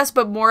cute, I guess,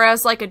 but more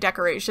as, like, a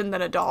decoration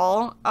than a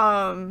doll.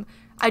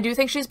 I do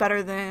think she's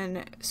better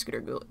than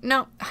Scooter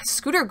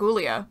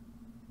Ghoulia.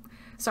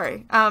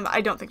 Sorry.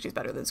 I don't think she's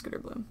better than Scooter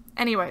Bloom.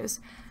 Anyways.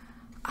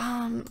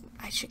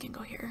 She can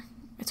go here.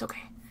 It's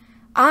okay.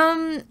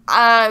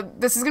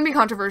 This is gonna be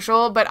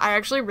controversial, but I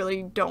actually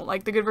really don't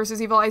like the Good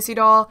vs. Evil Icy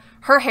doll.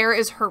 Her hair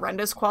is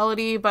horrendous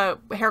quality, but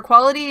hair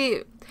quality,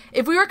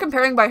 if we were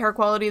comparing by hair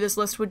quality, this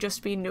list would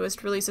just be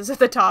newest releases at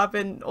the top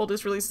and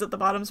oldest releases at the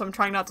bottom, so I'm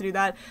trying not to do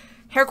that.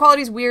 Hair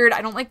quality's weird.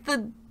 I don't like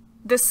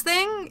this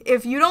thing.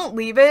 If you don't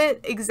leave it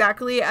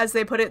exactly as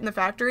they put it in the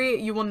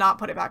factory, you will not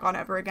put it back on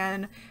ever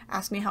again.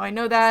 Ask me how I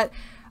know that.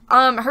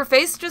 Her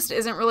face just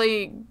isn't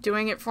really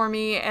doing it for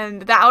me,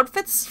 and the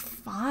outfit's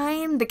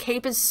fine. The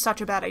cape is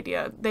such a bad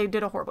idea. They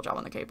did a horrible job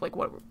on the cape. Like,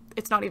 what?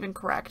 It's not even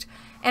correct.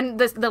 And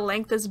the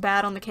length is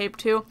bad on the cape,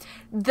 too.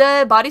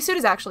 The bodysuit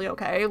is actually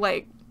okay.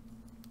 Like,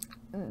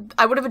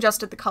 I would have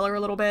adjusted the color a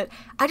little bit.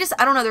 I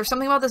don't know. There's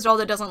something about this doll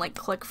that doesn't, like,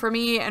 click for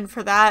me, and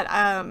for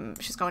that,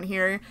 she's going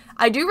here.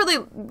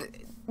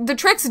 The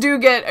tricks do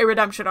get a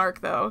redemption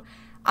arc, though.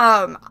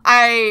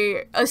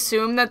 I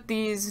assume that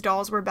these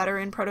dolls were better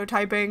in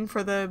prototyping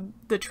for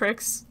the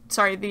tricks.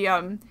 Sorry,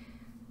 the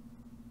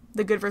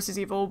good versus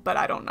evil, but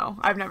I don't know.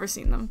 I've never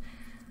seen them.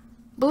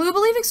 Blue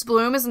Believix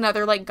Bloom is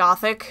another, like,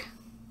 gothic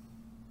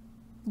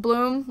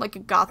bloom, like a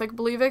gothic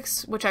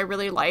Believix, which I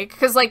really like,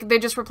 because, like, they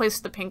just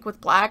replaced the pink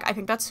with black. I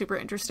think that's super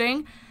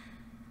interesting.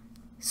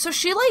 So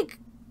she, like,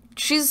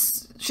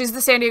 she's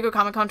the San Diego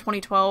Comic-Con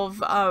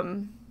 2012,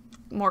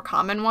 more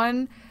common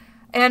one,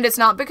 and it's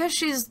not because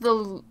she's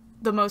the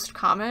most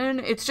common,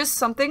 it's just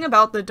something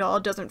about the doll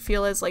doesn't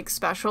feel as, like,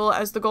 special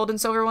as the gold and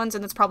silver ones,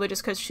 and it's probably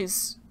just because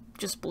she's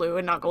just blue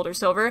and not gold or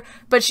silver,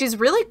 but she's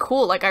really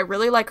cool. Like, I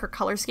really like her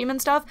color scheme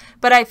and stuff,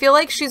 but I feel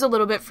like she's a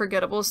little bit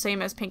forgettable,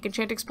 same as Pink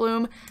Enchantix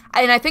Bloom,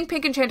 and I think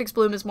Pink Enchantix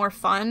Bloom is more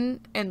fun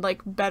and,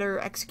 like, better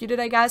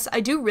executed, I guess. I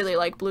do really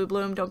like Blue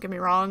Bloom, don't get me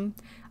wrong.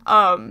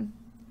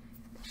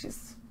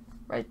 She's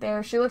right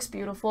there. She looks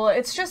beautiful.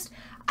 It's just,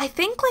 I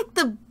think,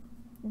 like,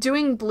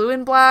 doing blue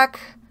and black,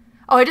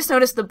 oh, I just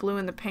noticed the blue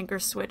and the pink are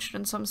switched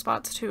in some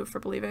spots, too, for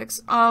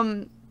Believix.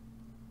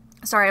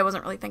 Sorry, I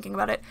wasn't really thinking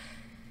about it.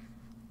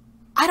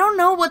 I don't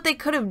know what they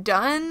could have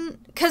done,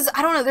 because,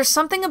 I don't know, there's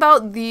something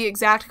about the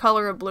exact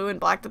color of blue and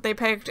black that they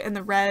picked, and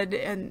the red,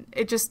 and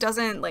it just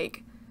doesn't,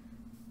 like,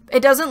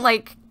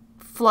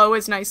 flow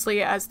as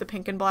nicely as the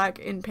pink and black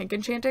in Pink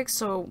Enchantix,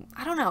 so,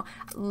 I don't know.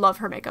 I love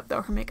her makeup,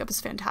 though. Her makeup is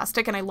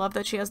fantastic, and I love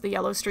that she has the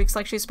yellow streaks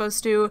like she's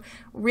supposed to.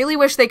 Really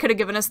wish they could have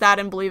given us that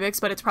in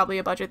Believix, but it's probably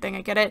a budget thing,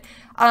 I get it.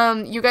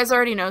 You guys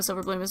already know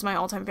Silver Bloom is my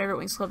all-time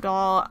favorite Winx Club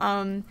doll.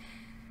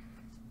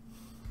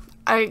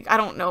 I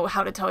don't know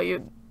how to tell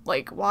you,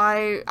 like,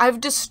 why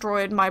I've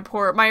destroyed my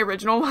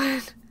original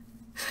one.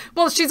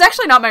 Well, she's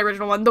actually not my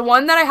original one. The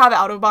one that I have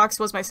out of box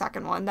was my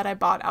second one that I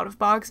bought out of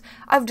box.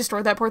 I've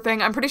destroyed that poor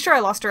thing. I'm pretty sure I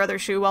lost her other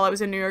shoe while I was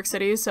in New York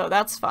City, so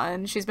that's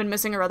fun. She's been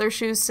missing her other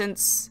shoes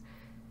since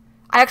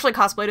I actually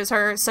cosplayed as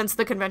her. Since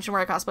the convention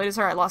where I cosplayed as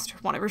her, I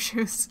lost one of her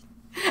shoes.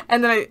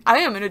 And then I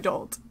am an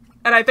adult.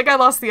 And I think I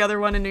lost the other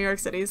one in New York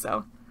City,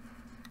 so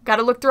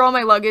gotta look through all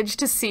my luggage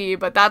to see,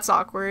 but that's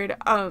awkward.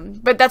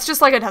 But that's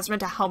just, like, a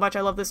testament to how much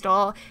I love this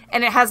doll,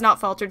 and it has not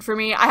faltered for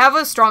me. I have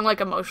a strong,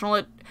 like,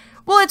 emotional...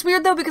 Well, it's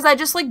weird, though, because I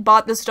just, like,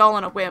 bought this doll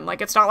on a whim.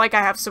 Like, it's not like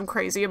I have some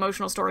crazy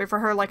emotional story for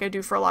her like I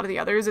do for a lot of the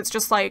others. It's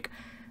just, like,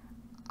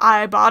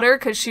 I bought her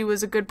because she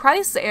was a good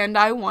price, and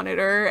I wanted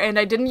her, and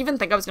I didn't even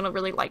think I was gonna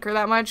really like her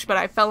that much, but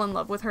I fell in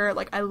love with her.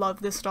 Like, I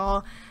love this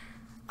doll.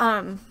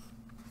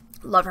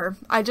 Love her.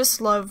 I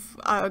just love,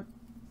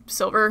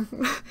 silver.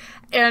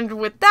 And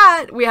with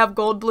that, we have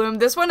Gold Bloom.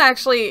 This one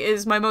actually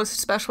is my most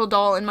special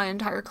doll in my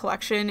entire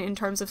collection in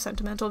terms of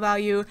sentimental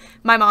value.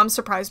 My mom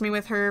surprised me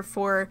with her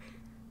for...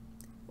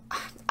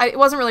 it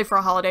wasn't really for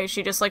a holiday.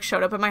 She just, like,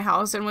 showed up at my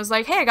house and was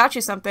like, hey, I got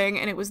you something,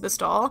 and it was this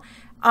doll.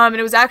 And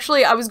it was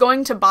actually, I was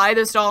going to buy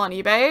this doll on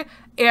eBay,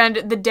 and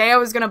the day I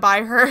was gonna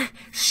buy her,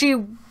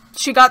 she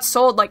got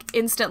sold, like,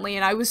 instantly,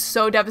 and I was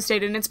so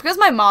devastated, and it's because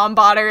my mom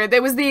bought her.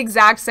 It was the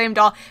exact same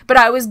doll, but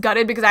I was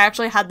gutted because I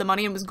actually had the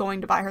money and was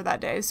going to buy her that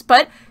day.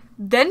 But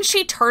then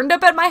she turned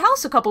up at my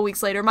house a couple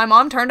weeks later. My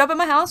mom turned up at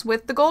my house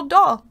with the gold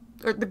doll.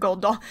 Or the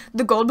gold doll.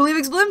 The gold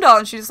Believix Bloom doll,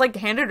 and she just, like,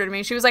 handed her to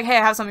me. She was like, hey,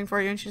 I have something for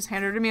you, and she just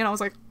handed her to me, and I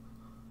was like,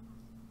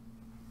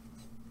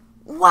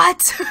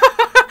 what?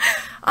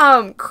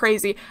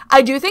 Crazy.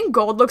 I do think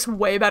gold looks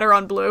way better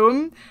on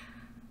Bloom.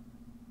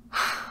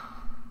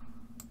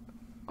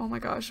 Oh my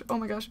gosh. Oh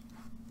my gosh.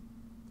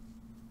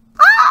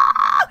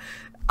 Ah!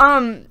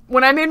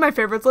 When I made my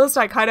favorites list,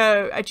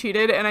 I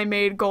cheated and I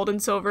made gold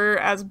and silver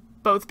as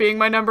both being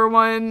my number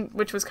one,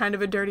 which was kind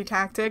of a dirty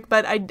tactic,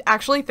 but I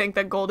actually think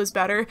that gold is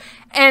better.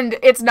 And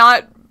it's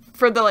not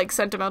for the, like,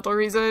 sentimental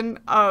reason.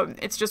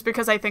 It's just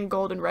because I think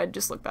gold and red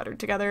just look better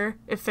together.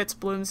 It fits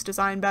Bloom's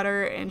design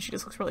better, and she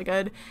just looks really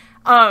good.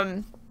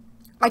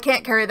 I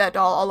can't carry that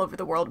doll all over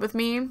the world with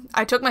me.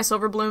 I took my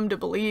Silver Bloom to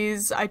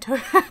Belize. I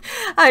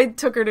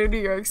took her to New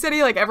York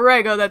City. Like, everywhere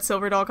I go, that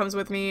silver doll comes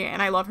with me,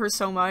 and I love her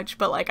so much.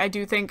 But, like, I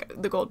do think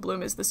the Gold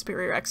Bloom is the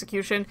superior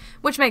execution,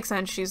 which makes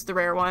sense. She's the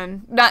rare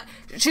one.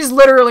 She's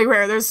literally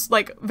rare. There's,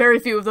 like, very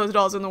few of those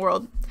dolls in the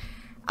world.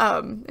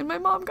 And my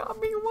mom got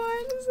me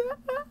one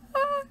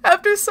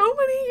after so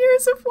many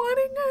years of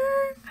wanting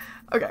her.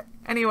 Okay,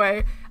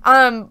 anyway,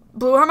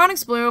 Blue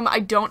Harmonix Bloom, I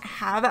don't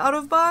have out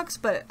of box,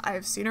 but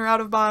I've seen her out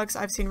of box.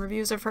 I've seen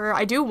reviews of her.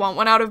 I do want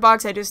one out of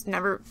box. I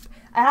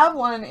have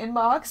one in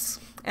box,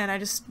 and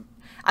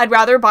I'd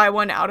rather buy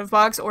one out of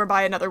box or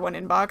buy another one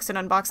in box and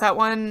unbox that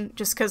one,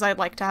 just because I'd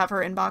like to have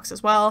her in box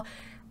as well.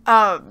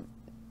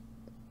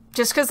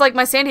 Just because, like,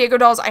 my San Diego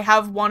dolls, I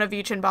have one of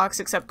each in box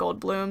except Gold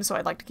Bloom, so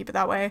I'd like to keep it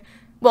that way.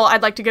 Well,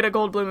 I'd like to get a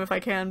Gold Bloom if I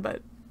can,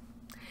 but...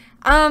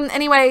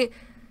 Anyway,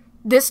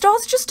 this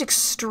doll's just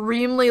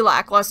extremely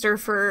lackluster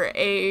for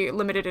a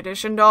limited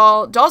edition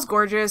doll. Doll's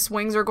gorgeous,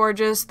 wings are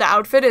gorgeous, the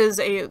outfit is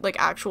a, like,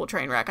 actual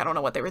train wreck. I don't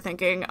know what they were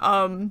thinking.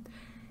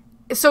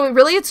 So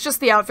really it's just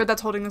the outfit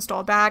that's holding this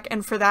doll back,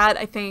 and for that,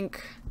 I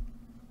think...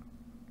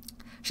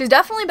 she's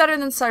definitely better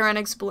than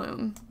Sirenix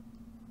Bloom.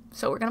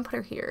 So we're gonna put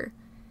her here.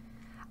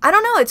 I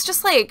don't know, it's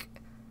just, like...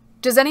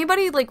 does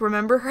anybody, like,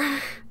 remember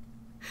her?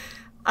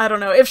 I don't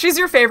know. If she's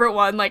your favorite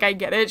one, like, I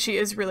get it. She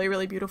is really,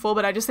 really beautiful,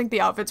 but I just think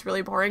the outfit's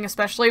really boring,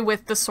 especially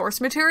with the source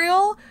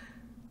material.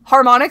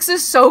 Harmonix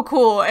is so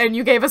cool, and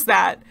you gave us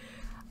that.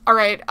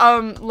 Alright,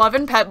 Love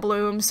and Pet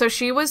Bloom. So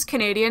she was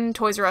Canadian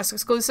Toys R Us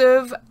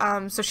exclusive.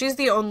 So she's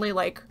the only,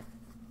 like,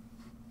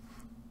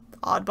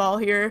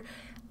 oddball here.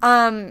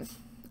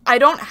 I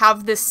don't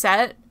have this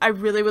set. I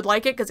really would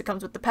like it because it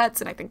comes with the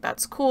pets, and I think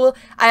that's cool.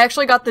 I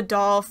actually got the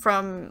doll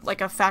from,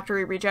 like, a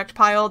factory reject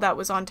pile that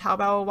was on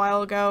Taobao a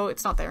while ago.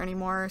 It's not there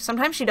anymore.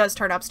 Sometimes she does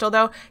turn up still,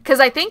 though, because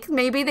I think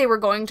maybe they were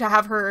going to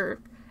have her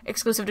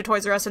exclusive to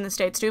Toys R Us in the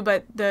States, too,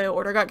 but the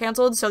order got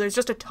canceled, so there's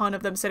just a ton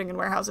of them sitting in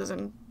warehouses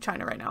in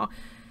China right now.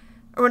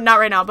 Or not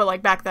right now, but,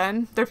 like, back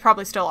then. There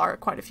probably still are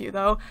quite a few,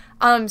 though.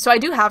 So I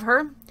do have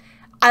her.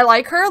 I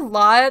like her a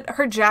lot.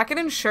 Her jacket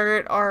and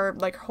shirt are,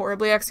 like,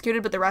 horribly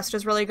executed, but the rest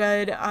is really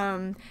good.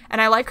 And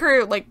I like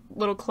her, like,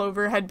 little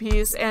clover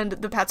headpiece, and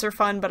the pets are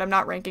fun, but I'm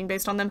not ranking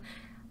based on them.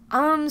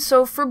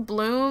 So for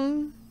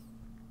Bloom,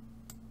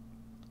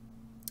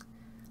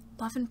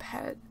 Love and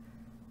Pet,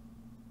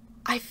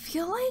 I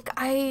feel like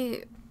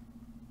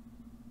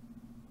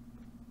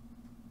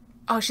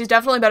oh, she's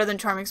definitely better than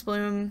Charmix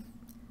Bloom.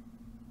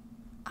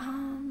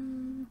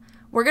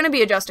 We're gonna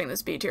be adjusting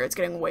this B tier. It's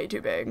getting way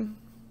too big.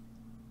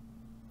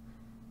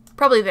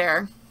 Probably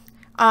there.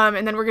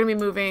 And then we're gonna be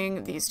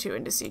moving these two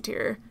into C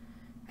tier.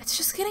 It's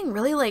just getting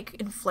really, like,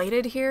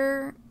 inflated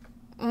here.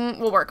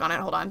 We'll work on it.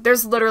 Hold on.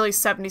 There's literally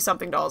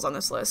 70-something dolls on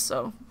this list,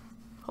 so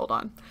hold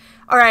on.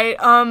 Alright,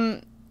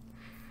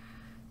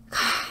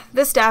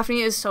 this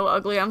Daphne is so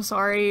ugly. I'm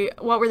sorry.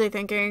 What were they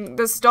thinking?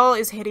 This doll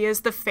is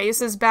hideous. The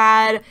face is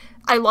bad.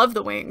 I love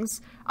the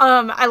wings.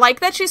 I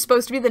like that she's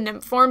supposed to be the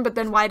nymph form, but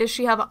then why does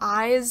she have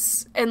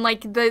eyes? And,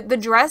 like, the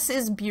dress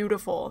is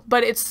beautiful,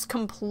 but it's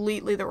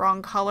completely the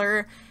wrong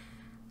color.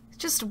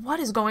 Just, what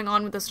is going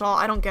on with this doll?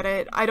 I don't get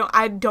it.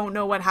 I don't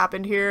know what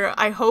happened here.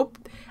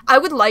 I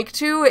would like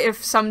to,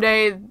 if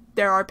someday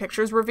there are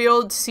pictures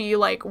revealed, see,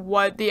 like,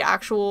 what the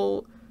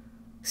actual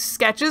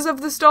sketches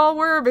of this doll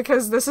were,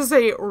 because this is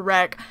a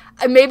wreck.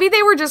 Maybe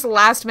they were just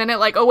last minute,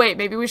 like, oh wait,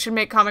 maybe we should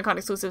make Comic-Con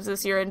exclusives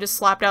this year, and just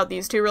slapped out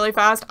these two really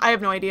fast. I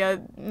have no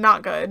idea.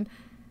 Not good.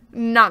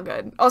 Not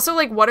good. Also,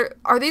 like, what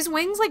are these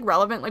wings, like,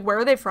 relevant? Like, where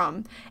are they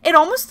from? It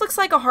almost looks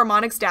like a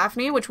Harmonix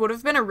Daphne, which would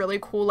have been a really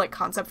cool, like,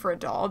 concept for a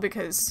doll,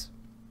 because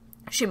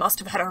she must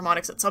have had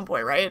Harmonix at some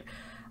point, right?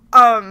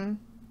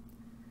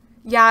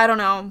 Yeah, I don't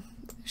know.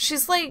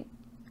 She's, like,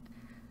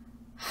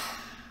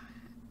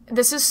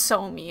 this is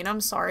so mean,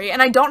 I'm sorry.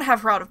 And I don't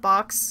have her out of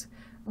box,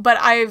 but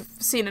I've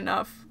seen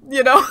enough,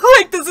 you know?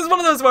 Like, this is one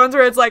of those ones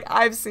where it's like,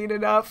 I've seen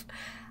enough.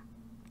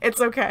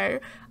 It's okay.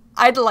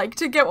 I'd like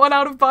to get one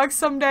out of box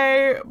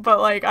someday, but,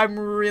 like, I'm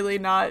really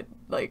not,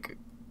 like,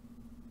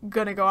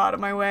 gonna go out of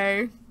my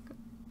way.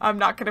 I'm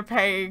not gonna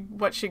pay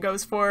what she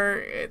goes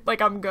for.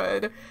 Like, I'm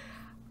good.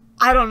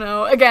 I don't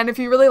know. Again, if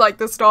you really like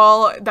this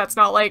doll, that's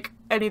not, like,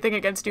 anything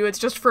against you. It's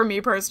just for me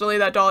personally,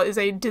 that doll is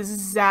a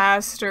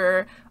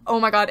disaster. Oh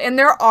my god. And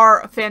there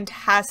are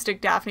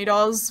fantastic Daphne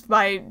dolls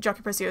by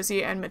Jakks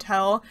Pacific and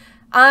Mattel.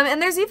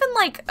 And there's even,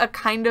 like, a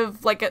kind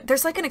of, like,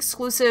 there's, like, an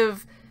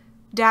exclusive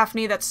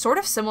Daphne that's sort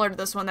of similar to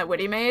this one that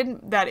Whitty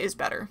made that is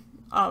better.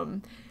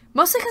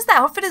 Mostly because the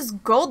outfit is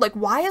gold. Like,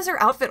 why is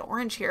her outfit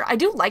orange here? I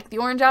do like the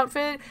orange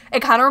outfit.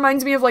 It kind of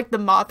reminds me of, like, the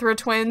Mothra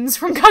twins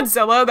from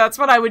Godzilla. That's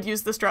what I would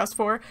use this dress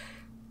for.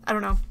 I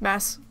don't know.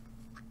 Mess.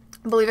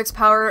 Believe X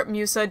Power,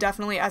 Musa,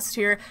 definitely S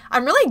tier.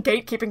 I'm really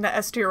gatekeeping the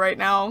S tier right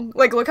now.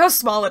 Like, look how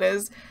small it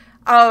is.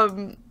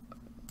 Oh.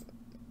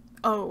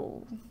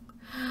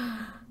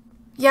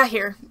 Yeah,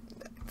 here.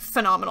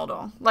 Phenomenal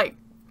doll. Like,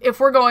 if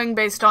we're going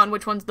based on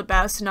which one's the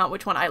best, not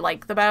which one I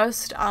like the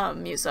best,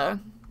 Musa.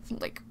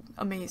 Like,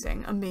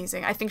 amazing,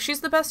 amazing. I think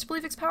she's the best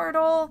Believe X Power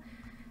doll.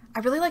 I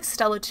really like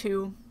Stella,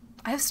 too.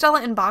 I have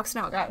Stella in box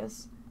now,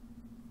 guys.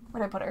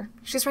 Where'd I put her?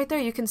 She's right there.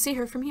 You can see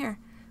her from here.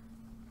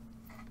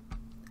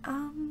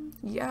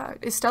 Yeah,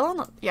 is Stella on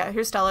the... Yeah,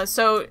 here's Stella.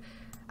 So,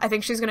 I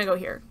think she's gonna go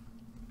here.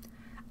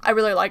 I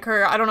really like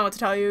her. I don't know what to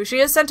tell you. She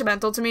is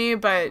sentimental to me,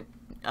 but,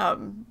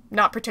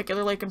 not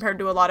particularly compared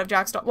to a lot of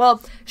Jakks dolls.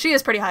 Well, she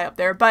is pretty high up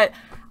there, but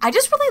I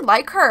just really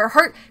like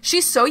her.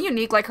 She's so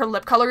unique. Like, her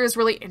lip color is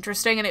really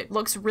interesting, and it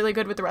looks really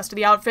good with the rest of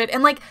the outfit.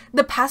 And, like,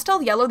 the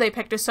pastel yellow they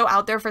picked is so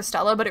out there for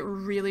Stella, but it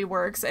really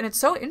works. And it's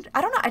so...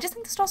 I don't know. I just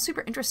think this doll's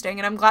super interesting,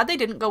 and I'm glad they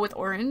didn't go with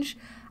orange.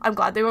 I'm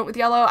glad they went with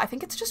yellow. I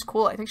think it's just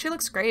cool. I think she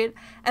looks great.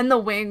 And the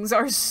wings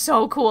are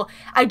so cool.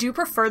 I do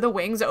prefer the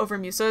wings over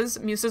Musa's.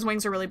 Musa's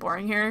wings are really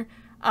boring here.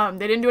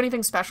 They didn't do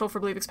anything special for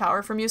Believe X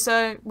Power for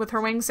Musa with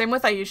her wings. Same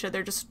with Aisha.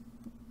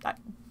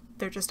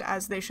 They're just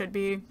as they should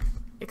be,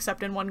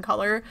 except in one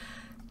color.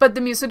 But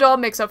the Musa doll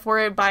makes up for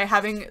it by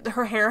having,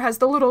 her hair has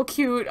the little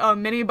cute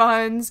mini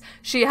buns.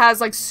 She has,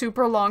 like,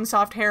 super long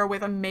soft hair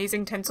with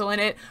amazing tinsel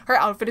in it. Her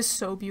outfit is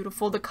so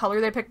beautiful. The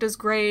color they picked is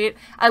great.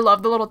 I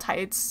love the little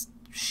tights.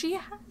 She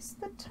has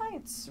the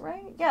tights,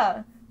 right?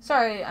 Yeah.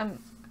 Sorry,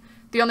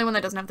 the only one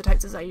that doesn't have the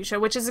tights is Aisha,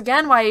 which is,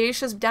 again, why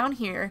Aisha's down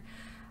here.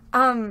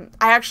 I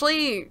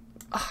actually,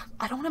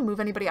 I don't want to move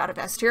anybody out of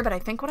S tier, but I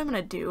think what I'm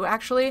going to do,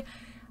 actually,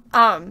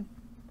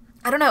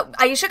 I don't know.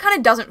 Aisha kind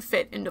of doesn't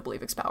fit into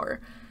Believe X Power.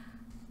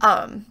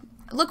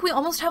 Look, we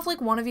almost have, like,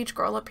 one of each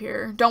girl up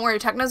here. Don't worry,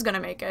 Tekna's gonna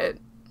make it.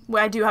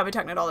 Well, I do have a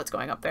Tekna doll that's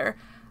going up there.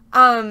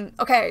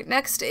 Okay,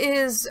 next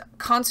is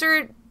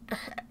Concert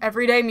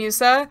Everyday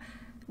Musa.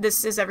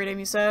 This is Everyday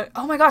Musa.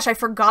 Oh my gosh, I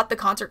forgot the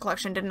concert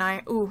collection, didn't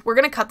I? Ooh, we're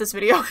gonna cut this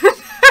video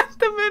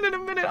in a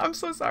minute. I'm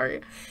so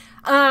sorry.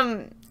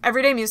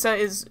 Everyday Musa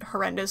is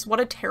horrendous. What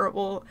a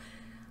terrible...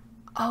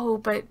 Oh,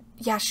 but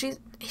yeah,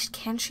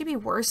 can she be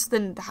worse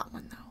than that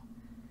one, though?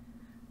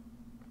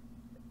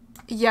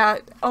 Yeah,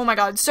 oh my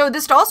god. So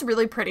this doll's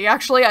really pretty,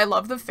 actually. I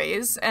love the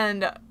face,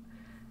 and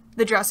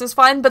the dress is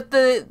fine, but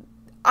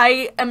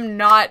I am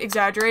not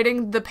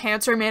exaggerating. The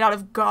pants are made out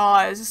of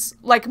gauze,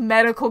 like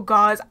medical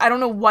gauze. I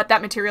don't know what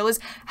that material is.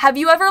 Have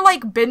you ever,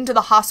 like, been to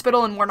the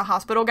hospital and worn a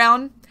hospital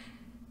gown?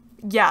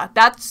 Yeah,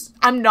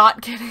 I'm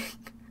not kidding.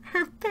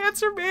 Her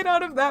pants are made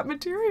out of that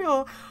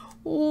material.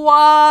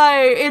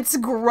 Why? It's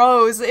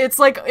gross. It's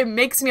like, it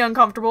makes me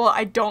uncomfortable.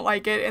 I don't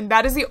like it, and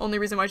that is the only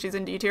reason why she's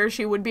in D tier.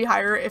 She would be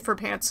higher if her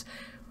pants,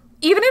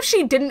 even if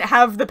she didn't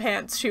have the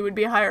pants, she would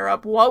be higher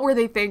up. What were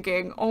they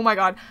thinking? Oh my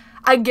god.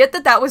 I get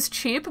that that was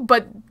cheap,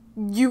 but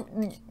you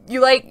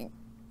like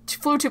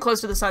flew too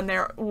close to the sun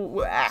there. Ooh,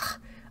 ugh.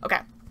 Okay.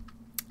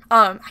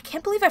 I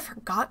can't believe I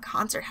forgot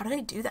Concert. How did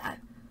I do that?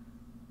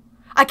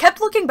 I kept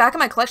looking back at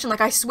my collection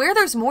like I swear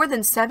there's more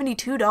than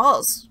 72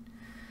 dolls.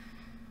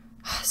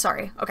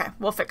 Sorry. Okay,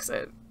 we'll fix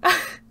it.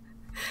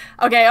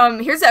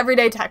 Okay, here's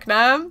Everyday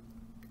Tekna.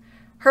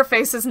 Her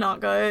face is not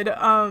good.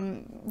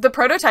 The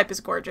prototype is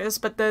gorgeous,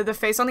 but the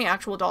face on the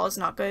actual doll is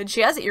not good.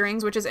 She has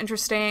earrings, which is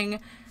interesting.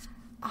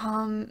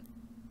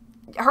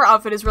 Her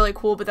outfit is really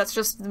cool, but that's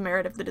just the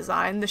merit of the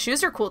design. The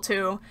shoes are cool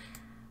too.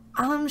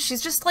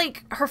 She's just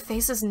like, her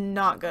face is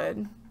not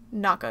good.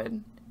 Not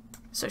good.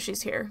 So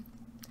she's here.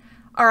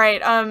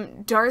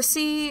 Alright,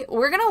 Darcy,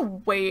 we're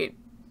gonna wait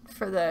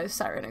for the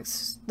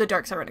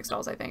Dark Sirenix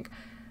dolls, I think.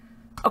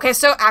 Okay,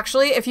 so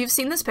actually, if you've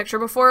seen this picture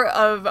before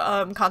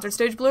of Concert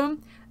Stage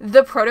Bloom,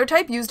 the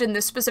prototype used in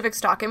this specific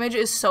stock image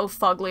is so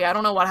fugly. I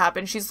don't know what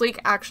happened. She's, like,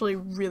 actually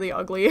really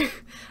ugly.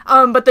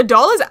 But the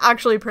doll is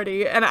actually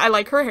pretty, and I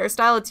like her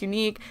hairstyle. It's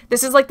unique.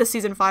 This is, like, the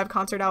Season 5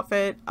 concert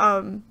outfit.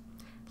 At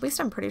least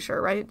I'm pretty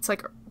sure, right? It's,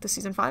 like, the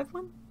Season 5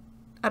 one?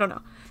 I don't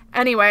know.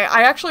 Anyway,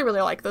 I actually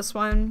really like this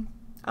one.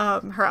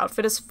 Her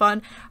outfit is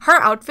fun.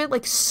 Her outfit,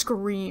 like,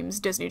 screams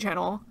Disney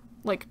Channel.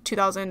 Like,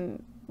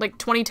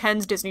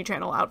 2010s Disney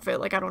Channel outfit.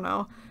 Like, I don't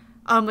know.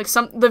 Like,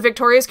 the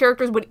Victorious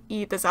characters would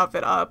eat this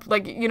outfit up.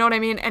 Like, you know what I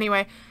mean?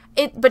 Anyway,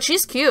 but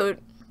she's cute.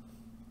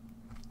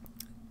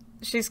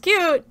 She's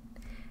cute.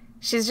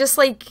 She's just,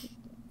 like,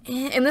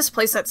 and this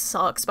playset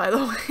sucks, by the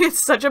way. It's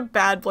such a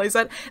bad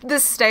playset. The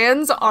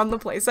stands on the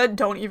playset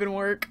don't even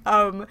work.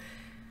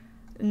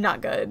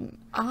 Not good.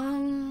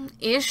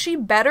 Is she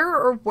better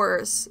or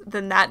worse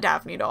than that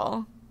Daphne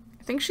doll?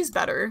 I think she's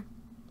better.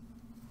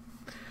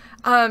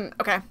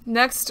 Okay,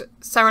 next,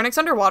 Sirenix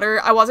Underwater.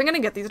 I wasn't gonna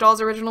get these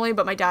dolls originally,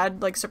 but my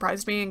dad, like,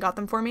 surprised me and got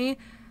them for me.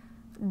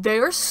 They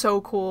are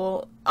so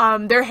cool.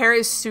 Their hair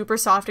is super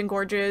soft and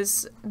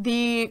gorgeous.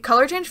 The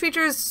color change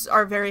features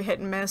are very hit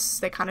and miss.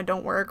 They kind of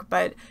don't work,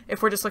 but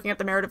if we're just looking at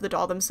the merit of the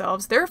doll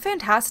themselves, they're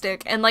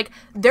fantastic. And, like,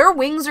 their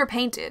wings are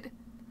painted.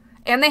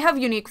 And they have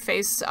unique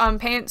face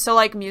paint. So,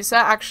 like, Musa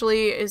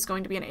actually is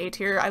going to be an A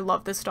tier. I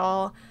love this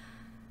doll.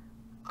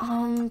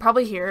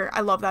 Probably here.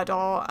 I love that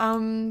doll.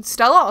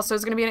 Stella also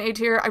is going to be an A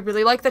tier. I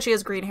really like that she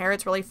has green hair.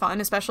 It's really fun,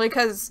 especially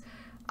because,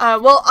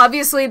 well,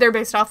 obviously they're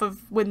based off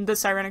of when the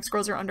Sirenix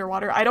girls are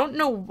underwater. I don't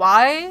know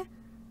why,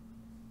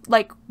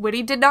 like,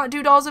 Witty did not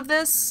do dolls of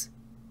this,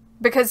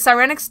 because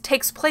Sirenix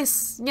takes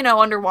place, you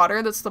know,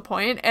 underwater. That's the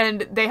point.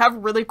 And they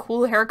have really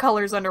cool hair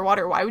colors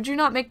underwater. Why would you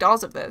not make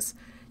dolls of this?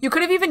 You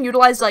could have even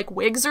utilized, like,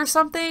 wigs or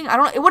something. I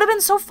don't know. It would have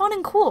been so fun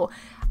and cool.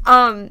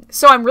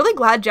 So I'm really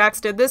glad Jakks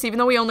did this, even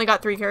though we only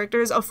got 3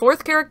 characters. A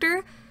 4th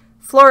character,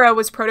 Flora,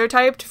 was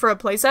prototyped for a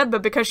playset,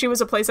 but because she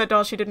was a playset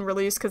doll, she didn't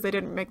release because they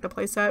didn't make the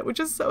playset, which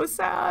is so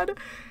sad.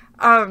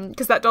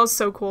 Because that doll's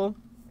so cool.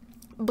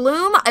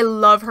 Bloom, I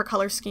love her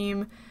color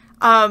scheme.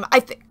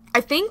 I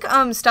think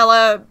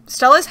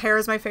Stella's hair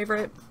is my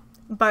favorite,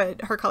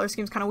 but her color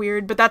scheme's kind of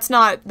weird. But that's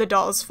not the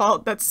doll's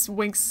fault. That's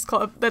Winx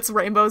Club. That's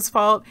Rainbow's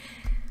fault.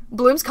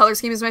 Bloom's color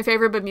scheme is my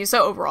favorite, but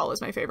Musa overall is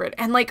my favorite.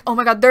 And, like, oh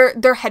my god,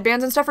 their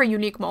headbands and stuff are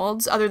unique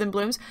molds other than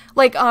Bloom's.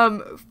 Like,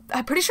 I'm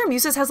pretty sure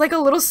Musa's has, like, a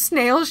little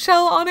snail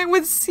shell on it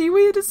with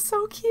seaweed. It's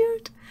so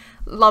cute.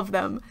 Love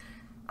them.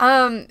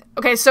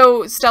 Okay,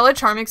 so Stella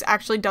Charmix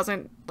actually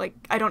doesn't, like,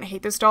 I don't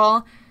hate this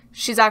doll.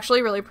 She's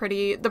actually really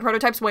pretty. The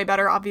prototype's way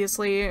better,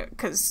 obviously,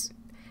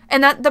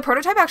 and the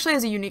prototype actually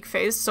has a unique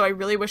face, so I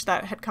really wish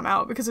that had come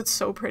out because it's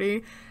so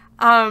pretty.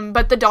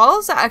 But the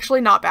doll's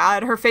actually not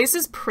bad. Her face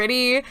is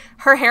pretty.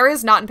 Her hair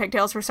is not in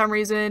pigtails for some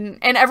reason.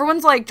 And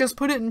everyone's like, just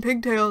put it in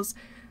pigtails.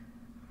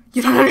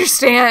 You don't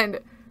understand.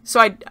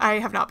 So I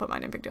have not put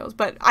mine in pigtails,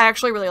 but I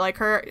actually really like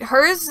her.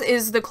 Hers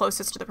is the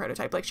closest to the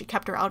prototype. Like, she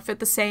kept her outfit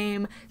the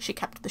same. She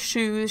kept the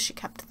shoes. She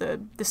kept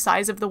the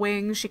size of the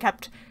wings.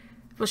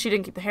 Well, she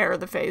didn't keep the hair or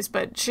the face,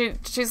 but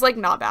she's, like,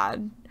 not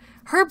bad.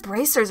 Her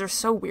bracers are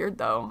so weird,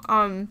 though.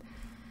 I'm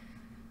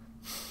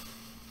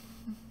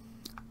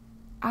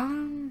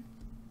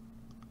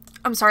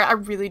sorry, I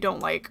really don't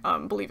like,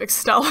 Believe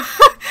Stella.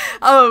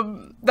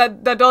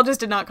 That doll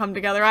just did not come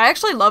together. I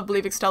actually love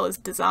Believe Stella's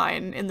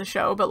design in the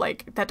show, but,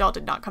 like, that doll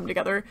did not come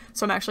together,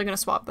 so I'm actually gonna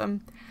swap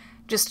them.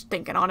 Just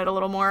thinking on it a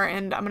little more,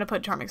 and I'm gonna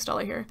put Charming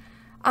Stella here.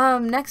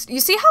 Next, you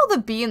see how the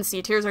B and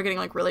C tiers are getting,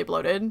 like, really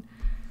bloated?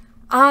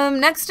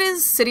 Next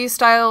is City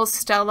Style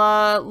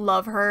Stella.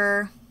 Love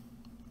her.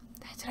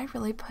 Did I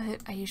really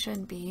put Aisha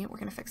in B? We're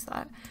gonna fix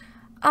that.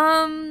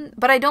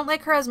 But I don't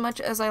like her as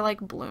much as I like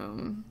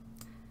Bloom.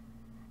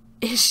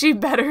 Is she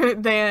better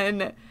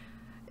than...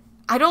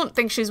 I don't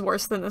think she's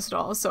worse than this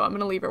doll, so I'm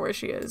gonna leave her where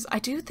she is. I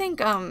do think,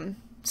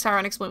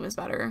 Sirenix Bloom is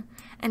better.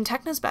 And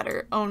Techna's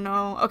better. Oh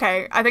no.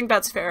 Okay, I think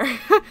that's fair.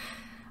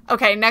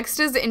 Okay, next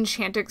is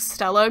Enchantix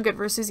Stella, Good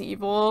versus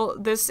Evil.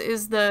 This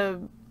is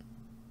the...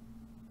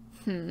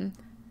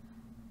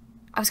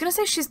 I was gonna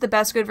say she's the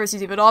best Good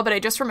versus Evil doll, but I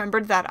just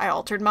remembered that I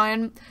altered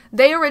mine.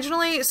 They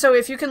originally, so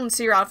if you can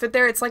see your outfit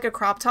there, it's like a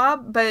crop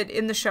top, but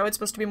in the show it's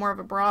supposed to be more of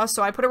a bra,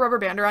 so I put a rubber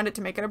band around it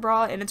to make it a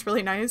bra, and it's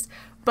really nice.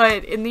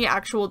 But in the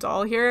actual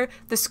doll here,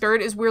 the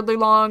skirt is weirdly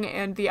long,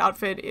 and the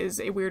outfit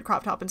is a weird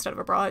crop top instead of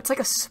a bra. It's like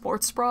a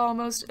sports bra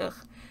almost.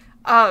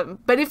 Ugh.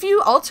 But if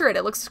you alter it,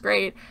 it looks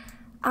great.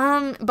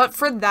 But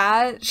for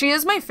that, she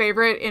is my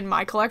favorite in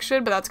my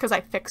collection, but that's because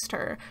I fixed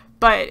her.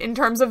 But in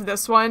terms of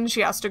this one,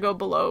 she has to go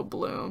below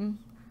Bloom.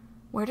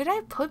 Where did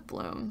I put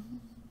Bloom?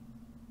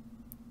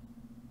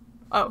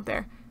 Oh,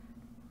 there.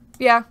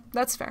 Yeah,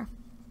 that's fair.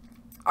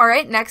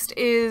 Alright, next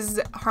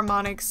is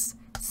Harmonix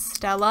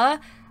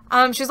Stella.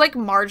 She's like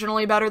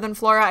marginally better than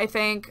Flora, I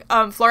think.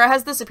 Flora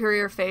has the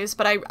superior face,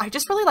 but I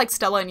just really like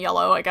Stella in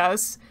yellow, I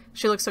guess.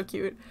 She looks so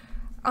cute.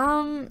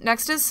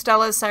 Next is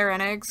Stella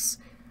Sirenix.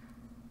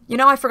 You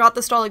know, I forgot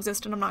this doll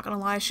existed, I'm not gonna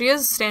lie. She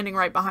is standing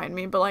right behind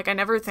me, but, like, I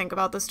never think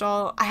about this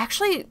doll. I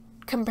actually,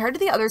 compared to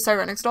the other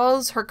Sirenix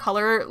dolls, her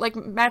color, like,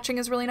 matching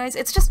is really nice.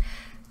 It's just,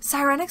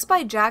 Sirenix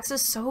by Jakks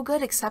is so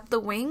good except the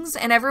wings,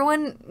 and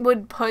everyone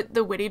would put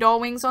the Witty doll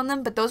wings on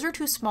them, but those are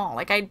too small.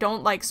 Like, I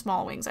don't like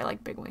small wings, I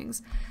like big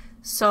wings.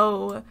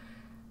 So,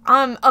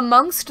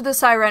 amongst the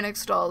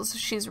Sirenix dolls,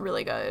 she's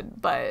really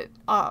good, but,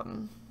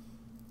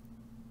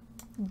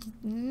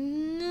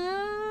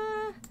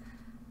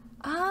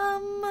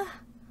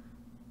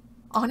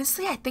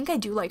 honestly, I think I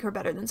do like her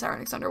better than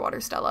Sirenix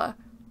Underwater Stella.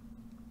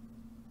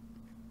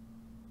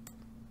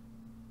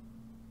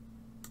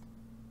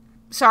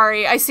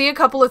 Sorry, I see a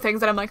couple of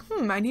things that I'm like,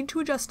 I need to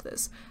adjust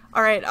this.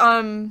 Alright,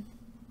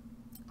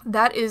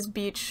 that is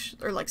Beach,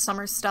 or like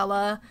Summer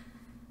Stella.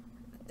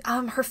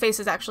 Her face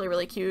is actually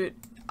really cute.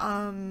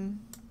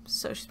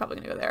 So she's probably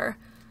gonna go there.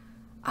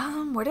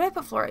 Where did I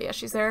put Flora? Yeah,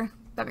 she's there.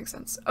 That makes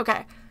sense.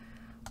 Okay.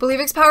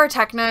 Believe X Power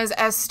Techna is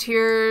S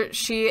tier.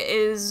 She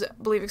is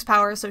Believe X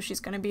Power, so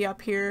she's gonna be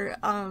up here.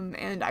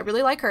 And I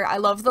really like her. I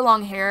love the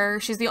long hair.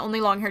 She's the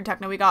only long-haired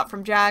Techna we got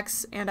from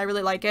Jakks, and I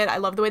really like it. I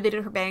love the way they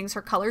did her bangs.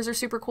 Her colors are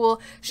super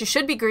cool. She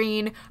should be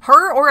green.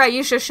 Her or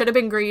Aisha should have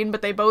been green,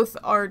 but they both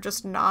are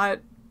just not,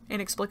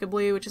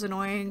 inexplicably, which is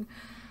annoying.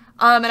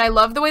 And I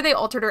love the way they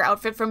altered her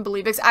outfit from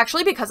Believe X.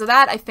 Actually, because of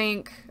that, I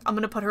think I'm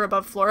gonna put her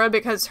above Flora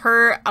because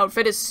her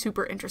outfit is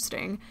super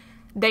interesting.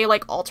 They,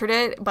 like, altered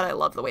it, but I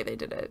love the way they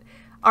did it.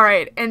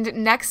 Alright, and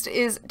next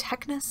is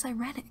Techna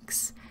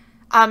Sirenix.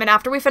 And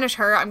after we finish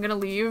her, I'm gonna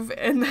leave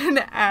and then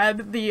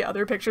add the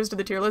other pictures to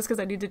the tier list because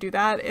I need to do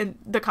that, and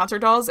the concert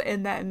dolls,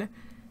 and then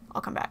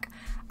I'll come back.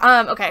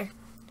 Okay.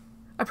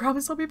 I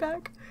promise I'll be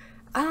back.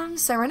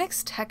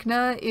 Sirenix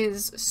Techna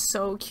is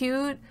so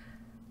cute.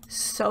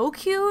 So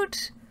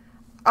cute.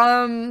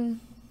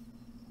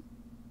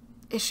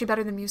 Is she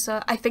better than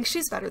Musa? I think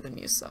she's better than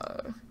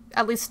Musa.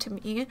 At least to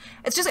me.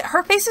 It's just,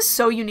 her face is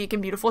so unique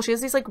and beautiful. She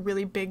has these, like,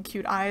 really big,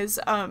 cute eyes.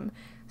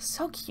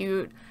 So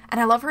cute. And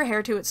I love her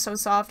hair, too. It's so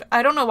soft.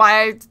 I don't know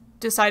why I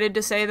decided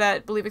to say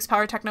that Believe X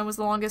Power Techna was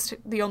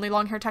the only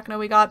long hair Techna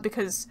we got,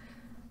 because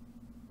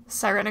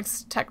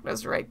Sirenix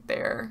Techna's right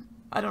there.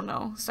 I don't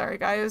know. Sorry,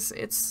 guys.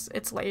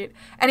 It's late.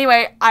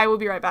 Anyway, I will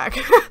be right back.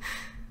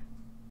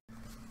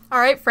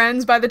 Alright,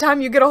 friends, by the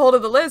time you get a hold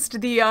of the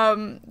list,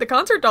 the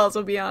concert dolls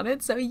will be on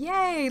it, so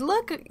yay!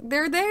 Look,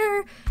 they're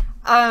there!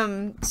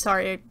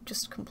 Sorry, I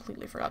just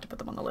completely forgot to put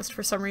them on the list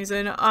for some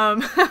reason.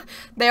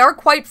 They are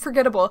quite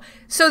forgettable.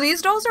 So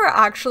these dolls are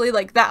actually,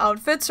 like, the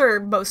outfits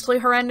are mostly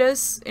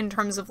horrendous in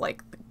terms of,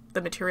 like,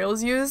 the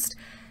materials used.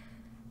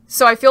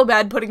 So I feel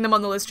bad putting them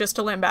on the list just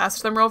to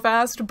lambast them real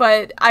fast,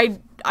 but I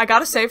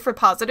gotta say, for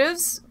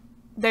positives,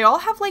 they all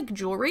have, like,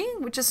 jewelry,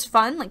 which is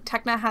fun. Like,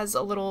 Techna has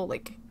a little,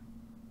 like,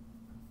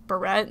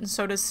 barrette, and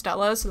so does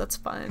Stella, so that's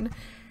fun.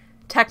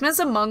 Techna's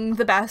among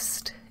the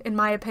best, in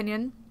my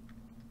opinion.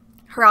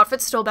 Her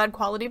outfit's still bad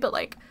quality, but,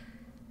 like,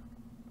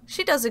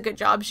 she does a good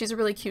job. She's a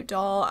really cute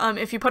doll.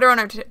 If you put her on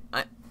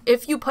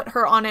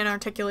an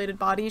articulated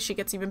body, she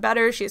gets even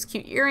better. She has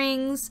cute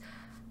earrings.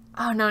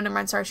 Oh, no, never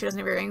mind. Sorry, she doesn't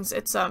have earrings.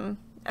 It's,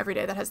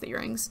 Everyday that has the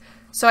earrings.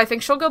 So I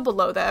think she'll go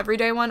below the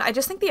Everyday one. I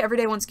just think the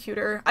Everyday one's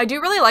cuter. I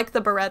do really like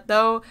the barrette,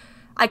 though.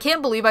 I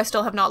can't believe I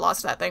still have not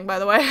lost that thing, by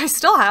the way. I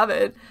still have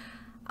it.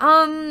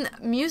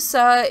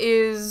 Musa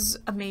is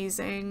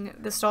amazing.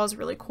 This doll is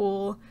really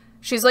cool.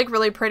 She's, like,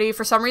 really pretty.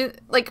 For some reason,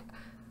 like,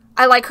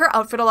 I like her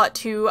outfit a lot,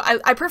 too.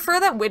 I prefer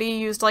that Whitty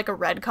used, like, a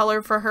red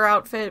color for her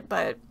outfit,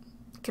 but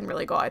can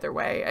really go either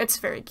way. It's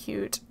very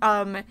cute.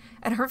 And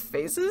her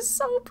face is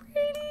so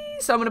pretty.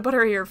 So I'm gonna put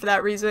her here for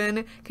that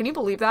reason. Can you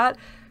believe that?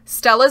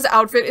 Stella's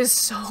outfit is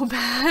so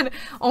bad.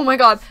 Oh my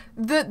god.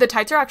 The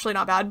tights are actually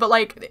not bad, but,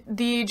 like,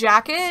 the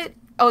jacket...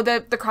 Oh,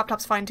 the crop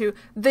top's fine, too.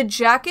 The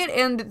jacket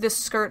and this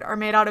skirt are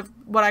made out of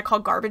what I call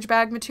garbage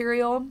bag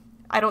material.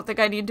 I don't think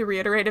I need to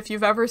reiterate. If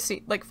you've ever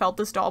felt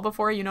this doll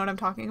before, you know what I'm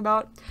talking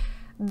about.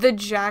 The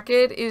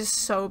jacket is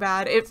so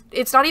bad.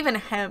 It's not even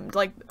hemmed.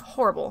 Like,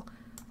 horrible.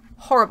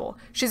 Horrible.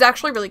 She's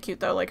actually really cute,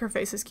 though. Like, her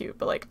face is cute,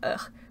 but, like,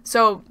 ugh.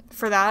 So,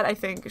 for that, I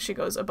think she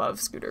goes above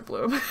Scooter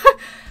Bloom.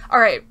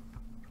 Alright.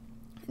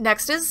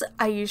 Next is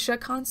Aisha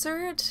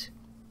concert.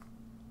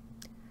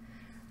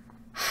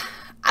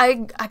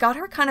 I got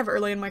her kind of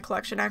early in my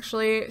collection,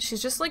 actually.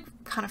 She's just, like,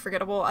 kind of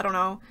forgettable. I don't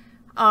know.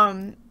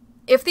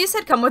 If these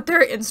had come with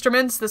their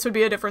instruments, this would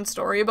be a different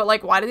story, but,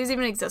 like, why do these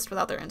even exist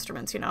without their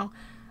instruments, you know?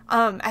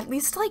 At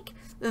least, like,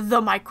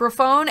 the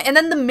microphone, and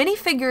then the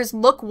minifigures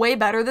look way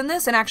better than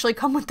this and actually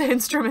come with the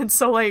instruments,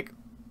 so, like,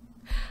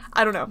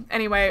 I don't know.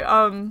 Anyway,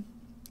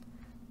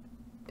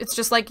 it's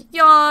just, like,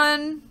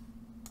 yawn.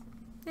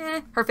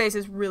 Her face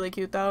is really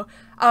cute, though.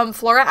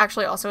 Flora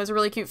actually also has a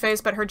really cute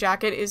face, but her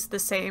jacket is the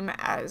same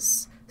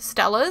as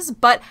Stella's,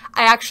 but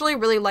I actually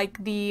really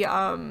like the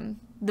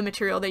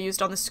material they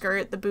used on the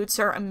skirt. The boots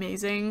are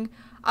amazing.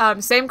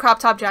 Same crop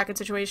top jacket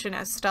situation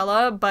as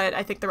Stella, but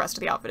I think the rest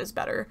of the outfit is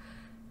better.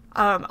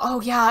 Oh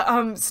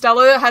yeah,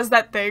 Stella has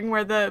that thing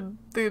where the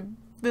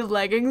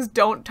leggings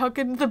don't tuck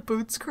into the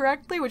boots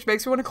correctly, which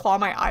makes me want to claw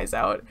my eyes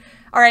out.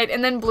 Alright,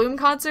 and then Bloom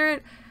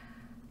concert.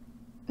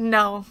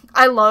 No,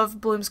 I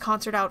love Bloom's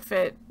concert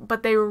outfit,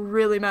 but they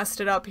really messed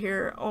it up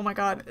here. Oh my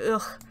god,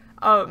 ugh.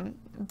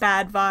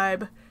 Bad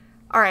vibe.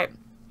 Alright,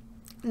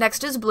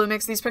 next is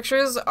Bloomix. These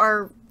pictures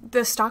are,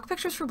 the stock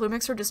pictures for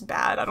Bloomix are just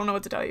bad. I don't know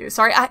what to tell you.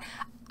 Sorry,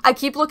 I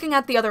keep looking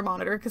at the other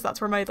monitor, because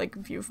that's where my, like,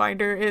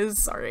 viewfinder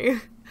is.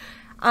 Sorry.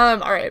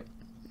 Alright.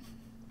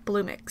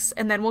 Bloomix.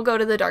 And then we'll go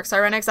to the Dark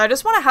Sirenix. I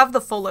just want to have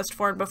the full list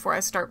for it before I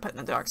start putting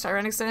the Dark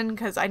Sirenix in,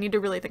 because I need to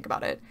really think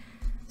about it.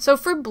 So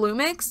for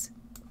Bloomix,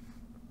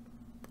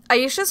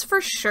 Aisha's for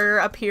sure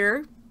up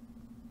here.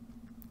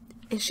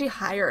 Is she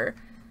higher?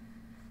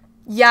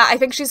 Yeah, I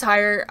think she's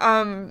higher.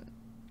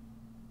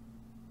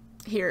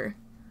 Here.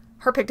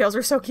 Her pigtails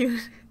are so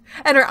cute.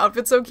 And her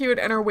outfit's so cute,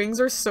 and her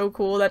wings are so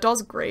cool. That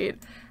doll's great.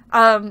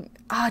 Dang,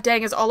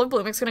 is all of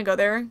Bloomix gonna go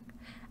there?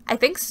 I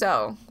think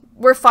so.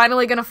 We're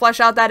finally gonna flesh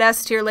out that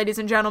S tier, ladies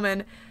and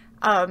gentlemen.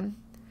 And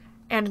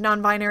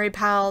non-binary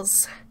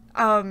pals.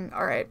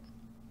 Alright.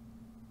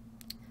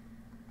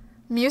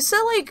 Musa,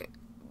 like,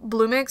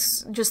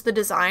 Bloomix, just the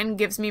design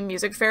gives me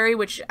Music Fairy,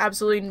 which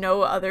absolutely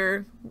no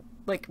other,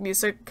 like,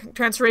 music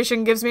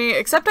transformation gives me,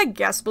 except I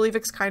guess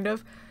Bloomix, kind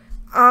of.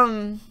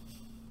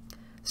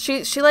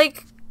 She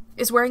like,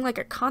 is wearing, like,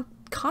 a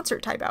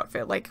concert type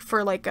outfit, like,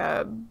 for, like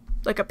a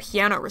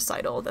piano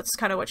recital. That's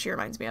kind of what she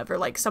reminds me of, or,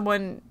 like,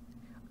 someone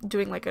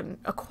doing, like,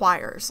 a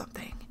choir or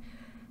something.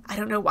 I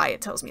don't know why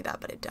it tells me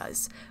that, but it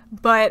does.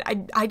 But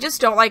I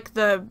just don't like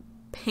the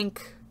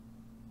pink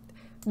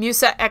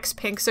Musa X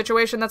Pink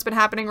situation that's been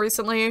happening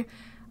recently.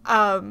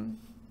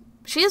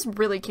 She is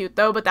really cute,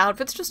 though, but the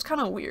outfit's just kind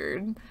of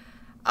weird.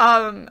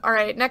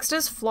 Alright, next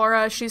is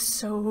Flora. She's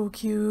so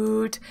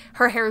cute.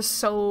 Her hair is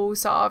so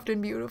soft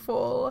and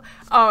beautiful.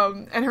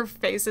 And her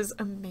face is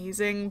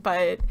amazing,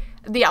 but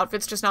the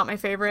outfit's just not my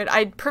favorite.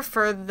 I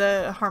prefer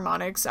the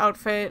Harmonix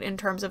outfit in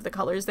terms of the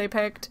colors they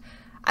picked.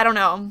 I don't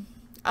know.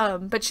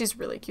 But she's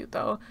really cute,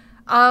 though.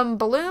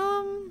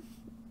 Bloom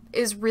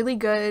is really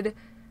good.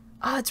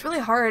 Oh, it's really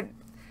hard.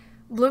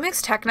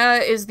 Bloomix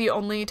Techna is the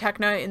only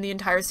Techna in the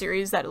entire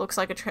series that looks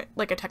like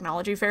a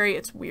technology fairy.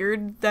 It's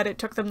weird that it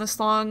took them this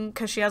long,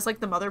 because she has, like,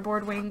 the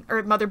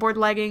motherboard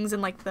leggings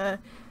and, like, the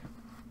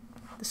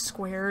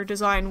square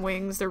design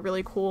wings. They're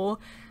really cool.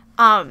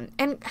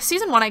 And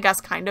season 1, I guess,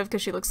 kind of,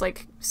 because she looks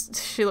like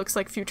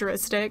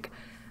futuristic.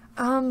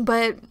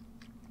 But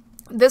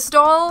this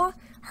doll,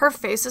 her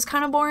face is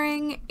kind of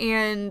boring,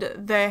 and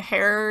the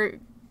hair,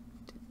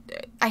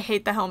 I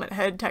hate the helmet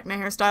head Techna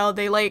hairstyle.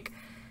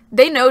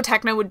 They know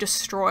Techna would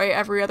destroy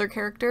every other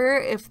character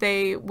if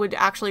they would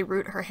actually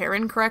root her hair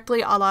in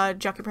correctly, a la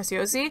Jakks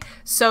Pacific,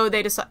 so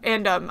they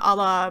and a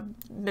la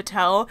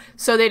Mattel,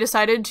 so they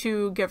decided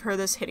to give her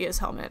this hideous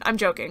helmet. I'm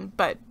joking,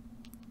 but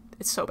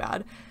it's so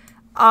bad.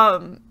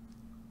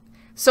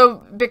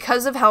 So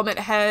because of helmet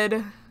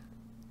head,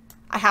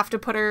 I have to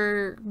put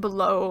her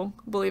below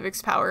Believe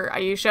X Power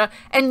Aisha,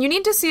 and you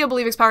need to see a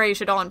Believe X Power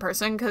Aisha doll in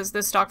person, because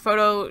this stock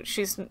photo,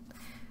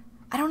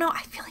 I don't know,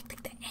 I feel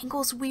like the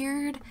angle's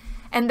weird.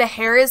 And the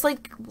hair is,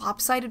 like,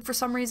 lopsided for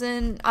some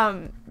reason.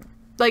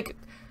 Like,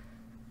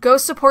 go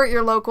support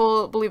your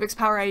local Believe X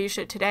Power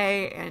Aisha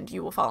today, and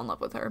you will fall in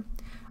love with her.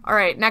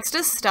 Alright, next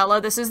is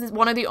Stella. This is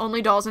one of the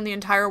only dolls in the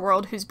entire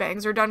world whose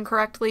bangs are done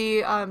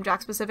correctly.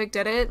 Jakks Pacific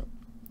did it.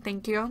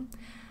 Thank you.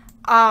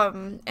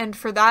 And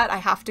for that, I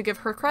have to give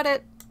her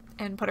credit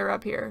and put her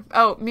up here.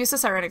 Oh, Musa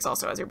Cyrenix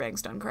also has her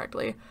bangs done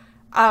correctly.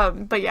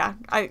 But yeah,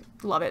 I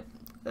love it.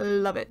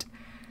 Love it.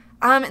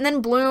 And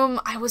then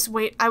Bloom, I was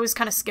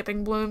kind of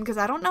skipping Bloom because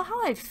I don't know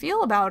how I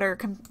feel about her.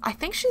 I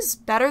think she's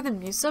better than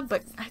Musa,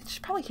 but I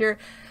should probably hear.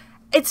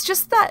 It's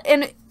just that,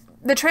 and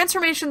the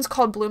transformation's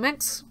called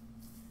Bloomix.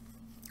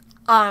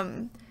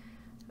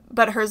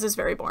 But hers is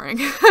very boring.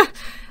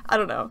 I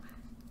don't know.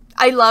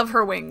 I love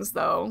her wings,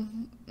 though.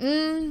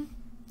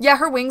 Yeah,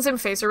 her wings and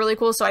face are really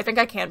cool, so I think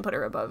I can put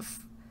her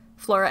above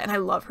Flora, and I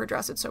love her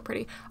dress. It's so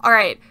pretty.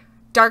 Alright,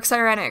 Dark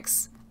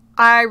Cyrenix.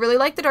 I really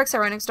like the Dark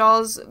Cyrenix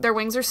dolls. Their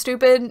wings are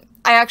stupid.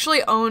 I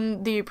actually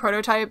own the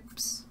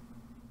prototypes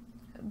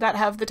that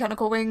have the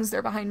tentacle wings.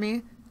 They're behind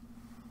me.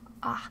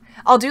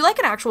 I'll do, like,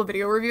 an actual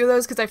video review of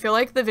those, because I feel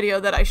like the video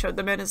that I showed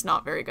them in is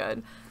not very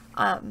good.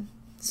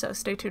 So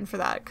stay tuned for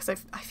that, because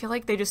I feel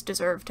like they just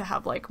deserve to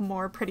have, like,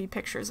 more pretty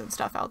pictures and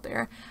stuff out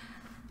there.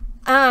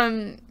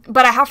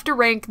 But I have to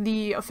rank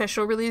the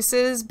official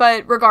releases,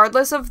 but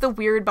regardless of the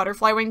weird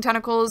butterfly wing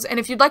tentacles, and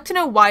if you'd like to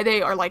know why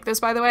they are like this,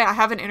 by the way, I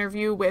have an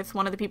interview with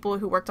one of the people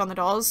who worked on the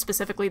dolls,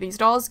 specifically these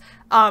dolls,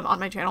 on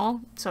my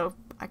channel, so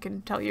I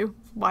can tell you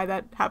why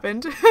that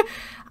happened.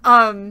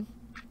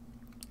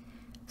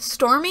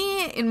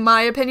 Stormy, in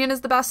my opinion, is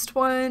the best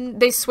one.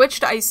 They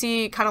switched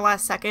Icy kind of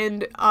last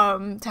second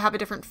to have a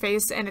different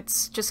face, and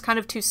it's just kind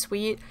of too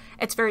sweet.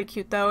 It's very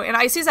cute, though. And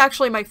Icy's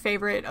actually my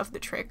favorite of the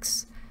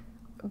tricks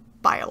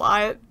by a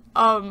lot.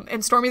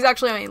 And Stormy's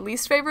actually my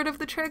least favorite of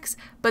the tricks,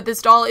 but this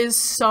doll is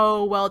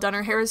so well done.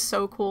 Her hair is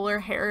so cool.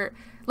 Her hair,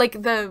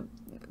 like, the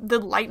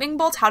lightning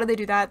bolts, how did they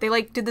do that? They,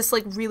 like, did this,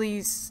 like,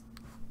 really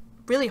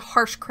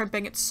harsh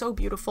crimping. It's so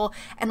beautiful,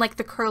 and like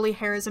the curly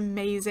hair is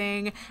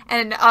amazing,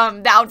 and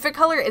the outfit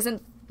color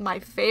isn't my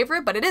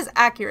favorite, but it is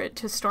accurate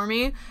to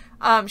Stormy.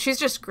 She's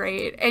just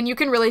great, and you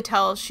can really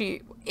tell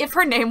if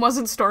her name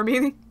wasn't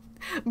Stormy,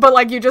 but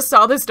like you just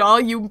saw this doll,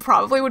 you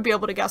probably would be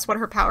able to guess what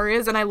her power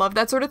is, and I love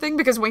that sort of thing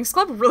because Winx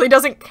Club really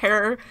doesn't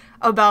care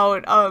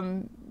about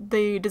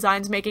the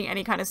designs making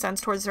any kind of sense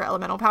towards their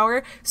elemental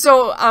power.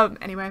 So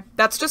anyway,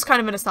 that's just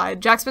kind of an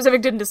aside. Jakks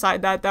Pacific didn't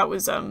decide that. That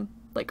was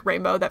like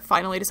Rainbow that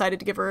finally decided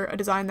to give her a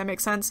design that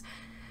makes sense.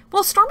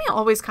 Well, Stormy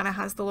always kind of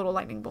has the little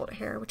lightning bolt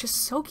hair, which is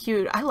so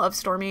cute. I love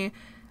Stormy.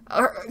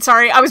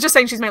 Sorry, I was just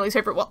saying she's my least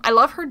favorite. Well, I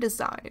love her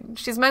design.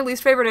 She's my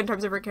least favorite in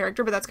terms of her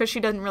character, but that's because she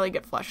doesn't really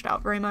get fleshed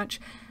out very much.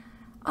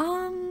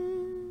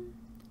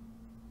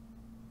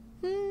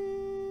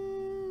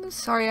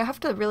 Sorry, I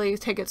have to really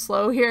take it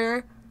slow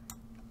here.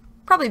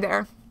 Probably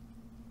there.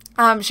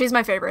 She's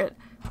my favorite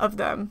of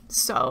them.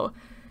 So,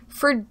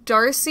 for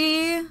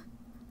Darcy,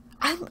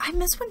 I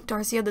miss when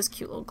Darcy had those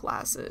cute little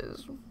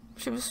glasses.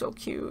 She was so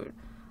cute.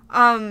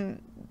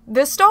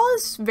 This doll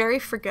is very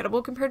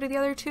forgettable compared to the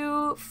other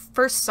two.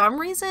 For some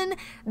reason,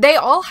 they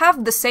all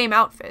have the same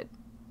outfit.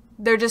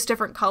 They're just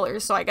different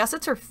colors, so I guess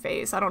it's her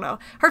face. I don't know.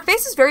 Her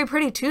face is very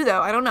pretty too,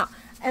 though. I don't know.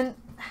 And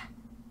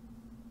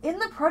in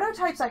the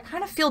prototypes, I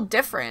kind of feel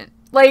different.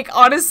 Like,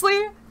 honestly,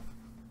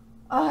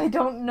 I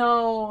don't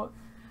know.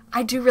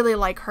 I do really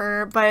like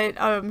her,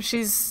 but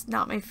she's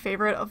not my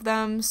favorite of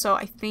them, so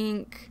I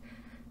think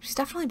she's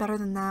definitely better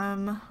than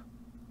them.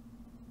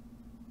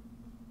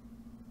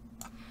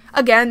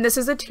 Again, this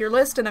is a tier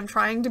list, and I'm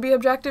trying to be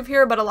objective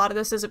here, but a lot of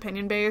this is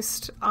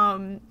opinion-based.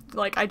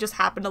 Like, I just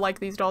happen to like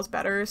these dolls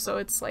better, so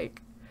it's,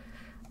 like,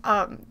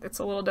 it's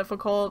a little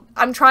difficult.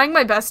 I'm trying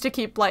my best to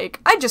keep, like,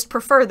 I just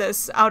prefer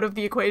this out of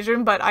the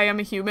equation, but I am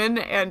a human,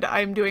 and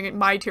I'm doing it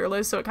my tier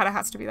list, so it kind of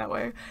has to be that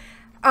way.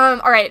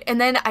 Alright, and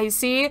then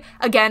Icy,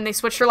 again, they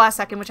switched her last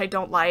second, which I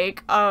don't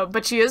like,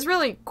 but she is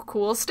really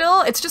cool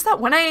still. It's just that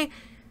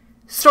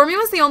Stormy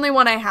was the only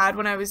one I had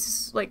when I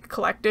was, like,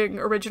 collecting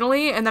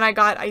originally, and then I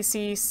got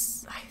Icy.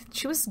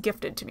 She was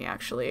gifted to me,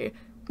 actually.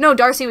 No,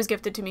 Darcy was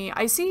gifted to me.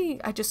 Icy,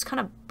 I just kind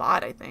of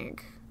bought, I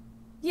think.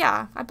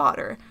 Yeah, I bought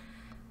her.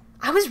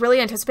 I was really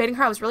anticipating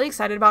her. I was really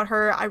excited about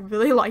her. I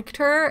really liked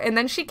her, and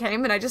then she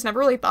came, and I just never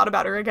really thought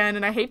about her again,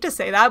 and I hate to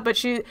say that, but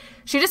she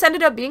just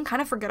ended up being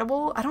kind of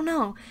forgettable. I don't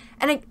know.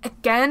 And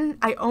again,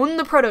 I own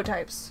the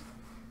prototypes.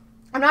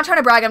 I'm not trying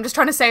to brag. I'm just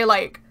trying to say,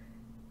 like,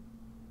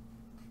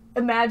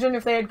 imagine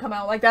if they had come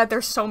out like that.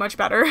 They're so much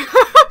better.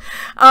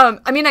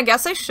 I mean, I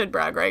guess I should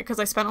brag, right? Because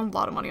I spent a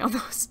lot of money on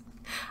those.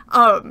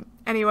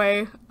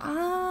 Anyway,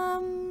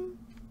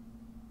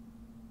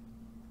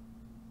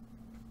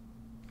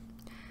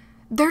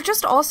 they're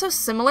just all so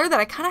similar that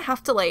I kind of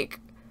have to, like,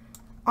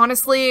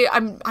 honestly,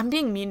 I'm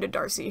being mean to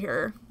Darcy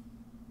here.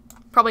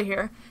 Probably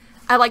here.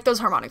 I like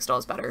those Harmonix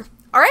dolls better.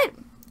 Alright,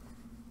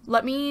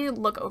 let me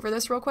look over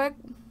this real quick.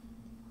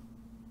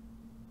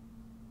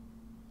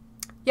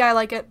 Yeah, I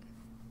like it.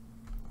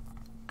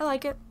 I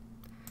like it.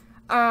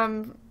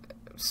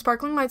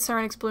 Sparkling Light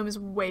Cyrenix Bloom is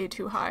way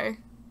too high.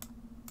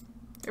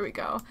 There we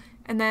go.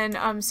 And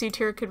then, C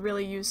tier could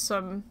really use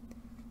some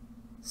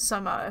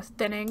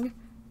thinning.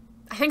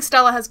 I think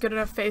Stella has good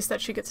enough face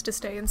that she gets to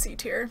stay in C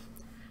tier.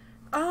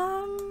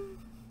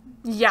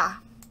 Yeah.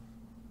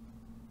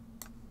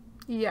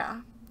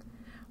 Yeah.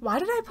 Why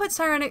did I put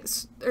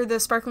Sirenix, or the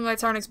Sparkling Light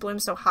Sirenix Bloom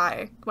so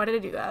high? Why did I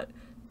do that?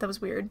 That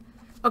was weird.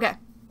 Okay.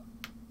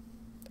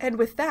 And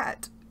with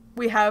that,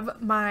 we have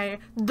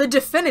the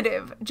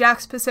definitive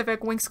Jakks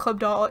Pacific Winx Club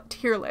doll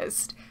tier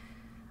list.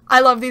 I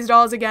love these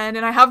dolls again,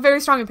 and I have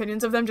very strong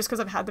opinions of them just because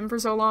I've had them for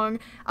so long.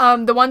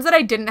 The ones that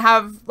I didn't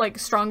have, like,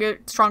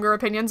 stronger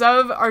opinions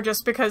of are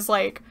just because,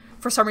 like,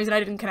 for some reason I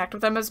didn't connect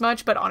with them as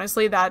much, but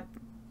honestly, that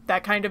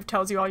kind of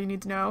tells you all you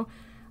need to know.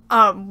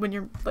 When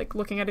you're, like,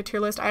 looking at a tier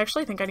list. I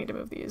actually think I need to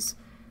move these.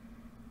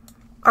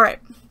 Alright.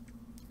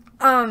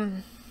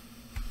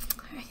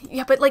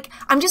 Yeah, but, like,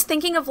 I'm just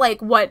thinking of,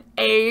 like, what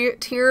A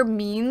tier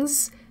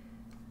means,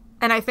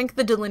 and I think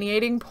the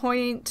delineating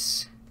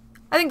point,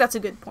 I think that's a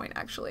good point,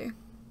 actually,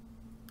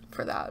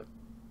 for that.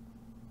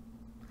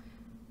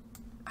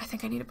 I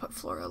think I need to put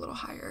Flora a little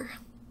higher.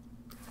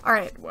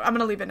 Alright, I'm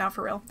gonna leave it now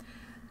for real.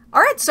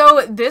 Alright,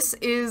 so this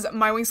is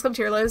my Winx Club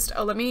tier list.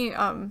 Oh, let me,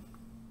 I'm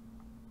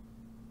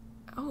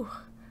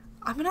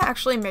gonna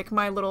actually make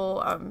my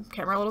little,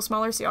 camera a little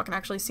smaller so y'all can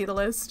actually see the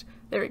list.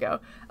 There we go.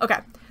 Okay,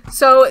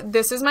 so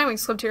this is my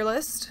Winx Club tier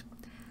list.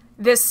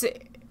 This,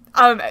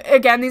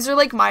 again, these are,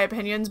 like, my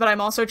opinions, but I'm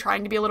also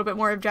trying to be a little bit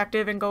more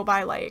objective and go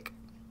by, like,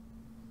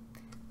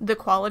 the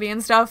quality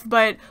and stuff,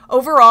 but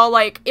overall,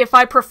 like, if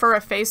I prefer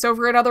a face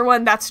over another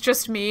one, that's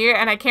just me,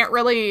 and I can't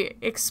really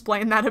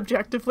explain that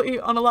objectively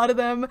on a lot of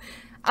them.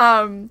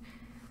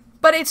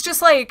 But it's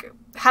just, like,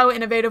 how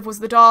innovative was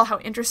the doll, how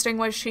interesting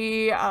was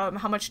she,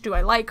 how much do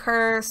I like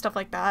her, stuff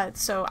like that.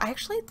 So I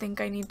actually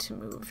think I need to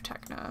move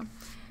Techna.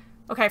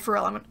 Okay, for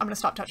real, I'm gonna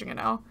stop touching it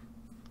now.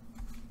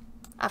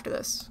 After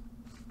this.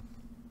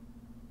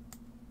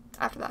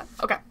 After that.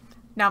 Okay,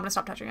 now I'm gonna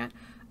stop touching it.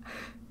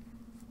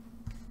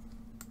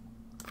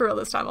 For real,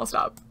 this time I'll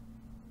stop.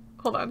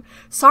 Hold on.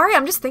 Sorry,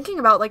 I'm just thinking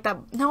about, like, that.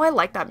 No, I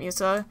like that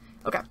Musa.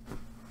 Okay.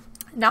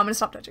 Now I'm gonna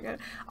stop touching it.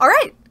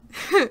 Alright!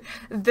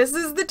 This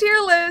is the tier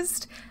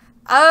list.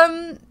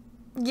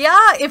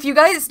 Yeah, if you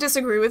guys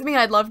disagree with me,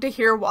 I'd love to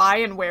hear why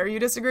and where you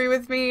disagree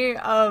with me.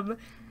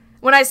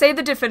 When I say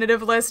the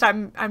definitive list,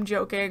 I'm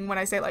joking. When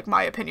I say, like,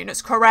 my opinion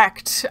is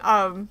correct,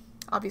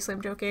 obviously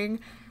I'm joking.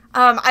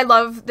 I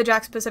love the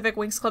Jakks Pacific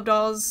Winx Club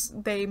dolls.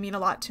 They mean a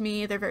lot to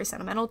me. They're very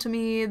sentimental to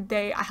me.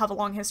 I have a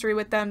long history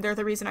with them. They're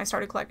the reason I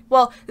started collecting.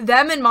 Well,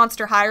 them and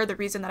Monster High are the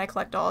reason that I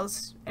collect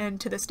dolls, and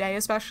to this day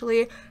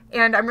especially.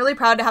 And I'm really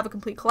proud to have a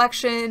complete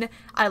collection.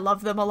 I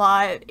love them a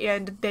lot,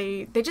 and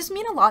they just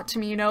mean a lot to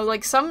me, you know?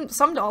 Like, some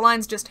doll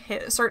lines just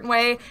hit a certain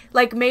way.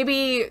 Like,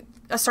 maybe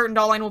a certain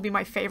doll line will be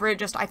my favorite,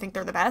 just I think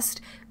they're the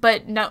best.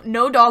 But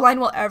no doll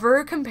line will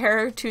ever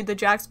compare to the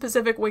Jakks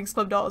Pacific Winx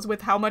Club dolls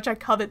with how much I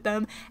covet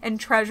them and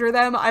treasure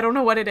them. I don't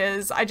know what it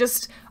is. I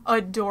just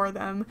adore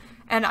them.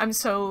 And I'm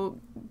so,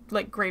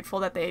 like,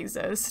 grateful that they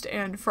exist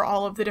and for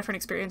all of the different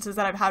experiences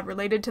that I've had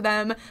related to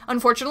them.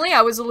 Unfortunately,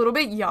 I was a little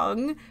bit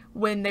young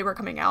when they were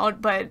coming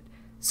out, but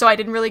so I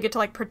didn't really get to,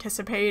 like,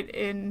 participate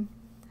in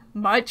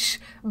much.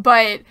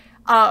 But,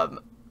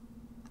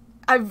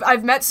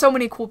 I've met so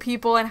many cool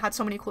people and had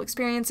so many cool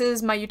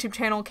experiences. My YouTube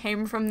channel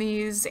came from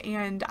these,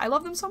 and I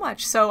love them so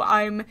much. So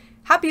I'm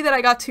happy that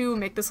I got to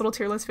make this little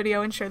tier list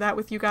video and share that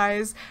with you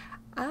guys.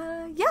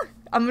 Yeah,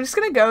 I'm just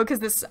gonna go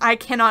because I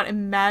cannot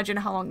imagine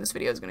how long this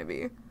video is gonna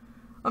be.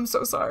 I'm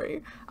so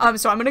sorry.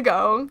 So I'm gonna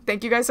go.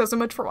 Thank you guys so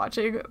much for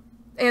watching.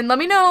 And let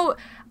me know,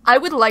 I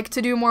would like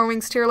to do more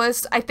Winx tier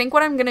list. I think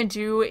what I'm gonna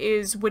do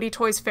is Woody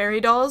Toys Fairy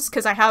dolls,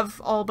 because I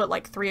have all but,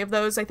 like, 3 of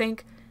those, I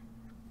think.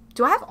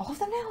 Do I have all of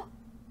them now?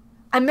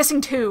 I'm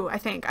missing 2, I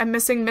think. I'm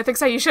missing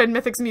Mythix Aisha and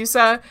Mythix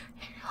Musa.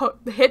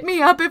 Hit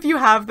me up if you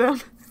have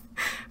them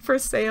for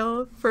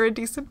sale for a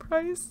decent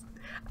price.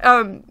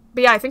 But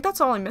yeah, I think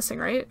that's all I'm missing,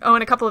 right? Oh,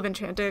 and a couple of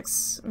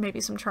Enchantix,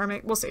 maybe some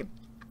Charming. We'll see.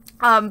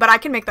 But I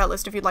can make that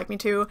list if you'd like me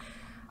to.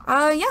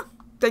 Yeah.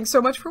 Thanks so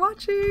much for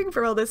watching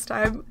for all this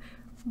time.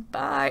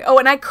 Bye. Oh,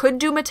 and I could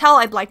do Mattel.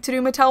 I'd like to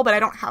do Mattel, but I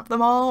don't have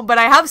them all. But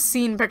I have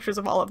seen pictures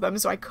of all of them,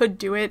 so I could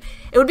do it.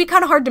 It would be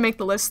kind of hard to make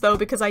the list, though,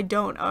 because I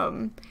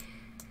don't,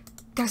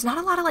 there's not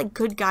a lot of, like,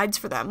 good guides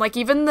for them. Like,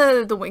 even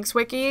the Winx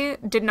Wiki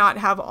did not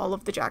have all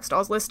of the Jakks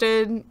dolls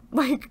listed.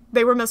 Like,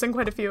 they were missing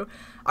quite a few.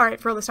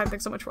 Alright, for all this time,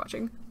 thanks so much for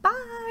watching.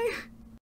 Bye!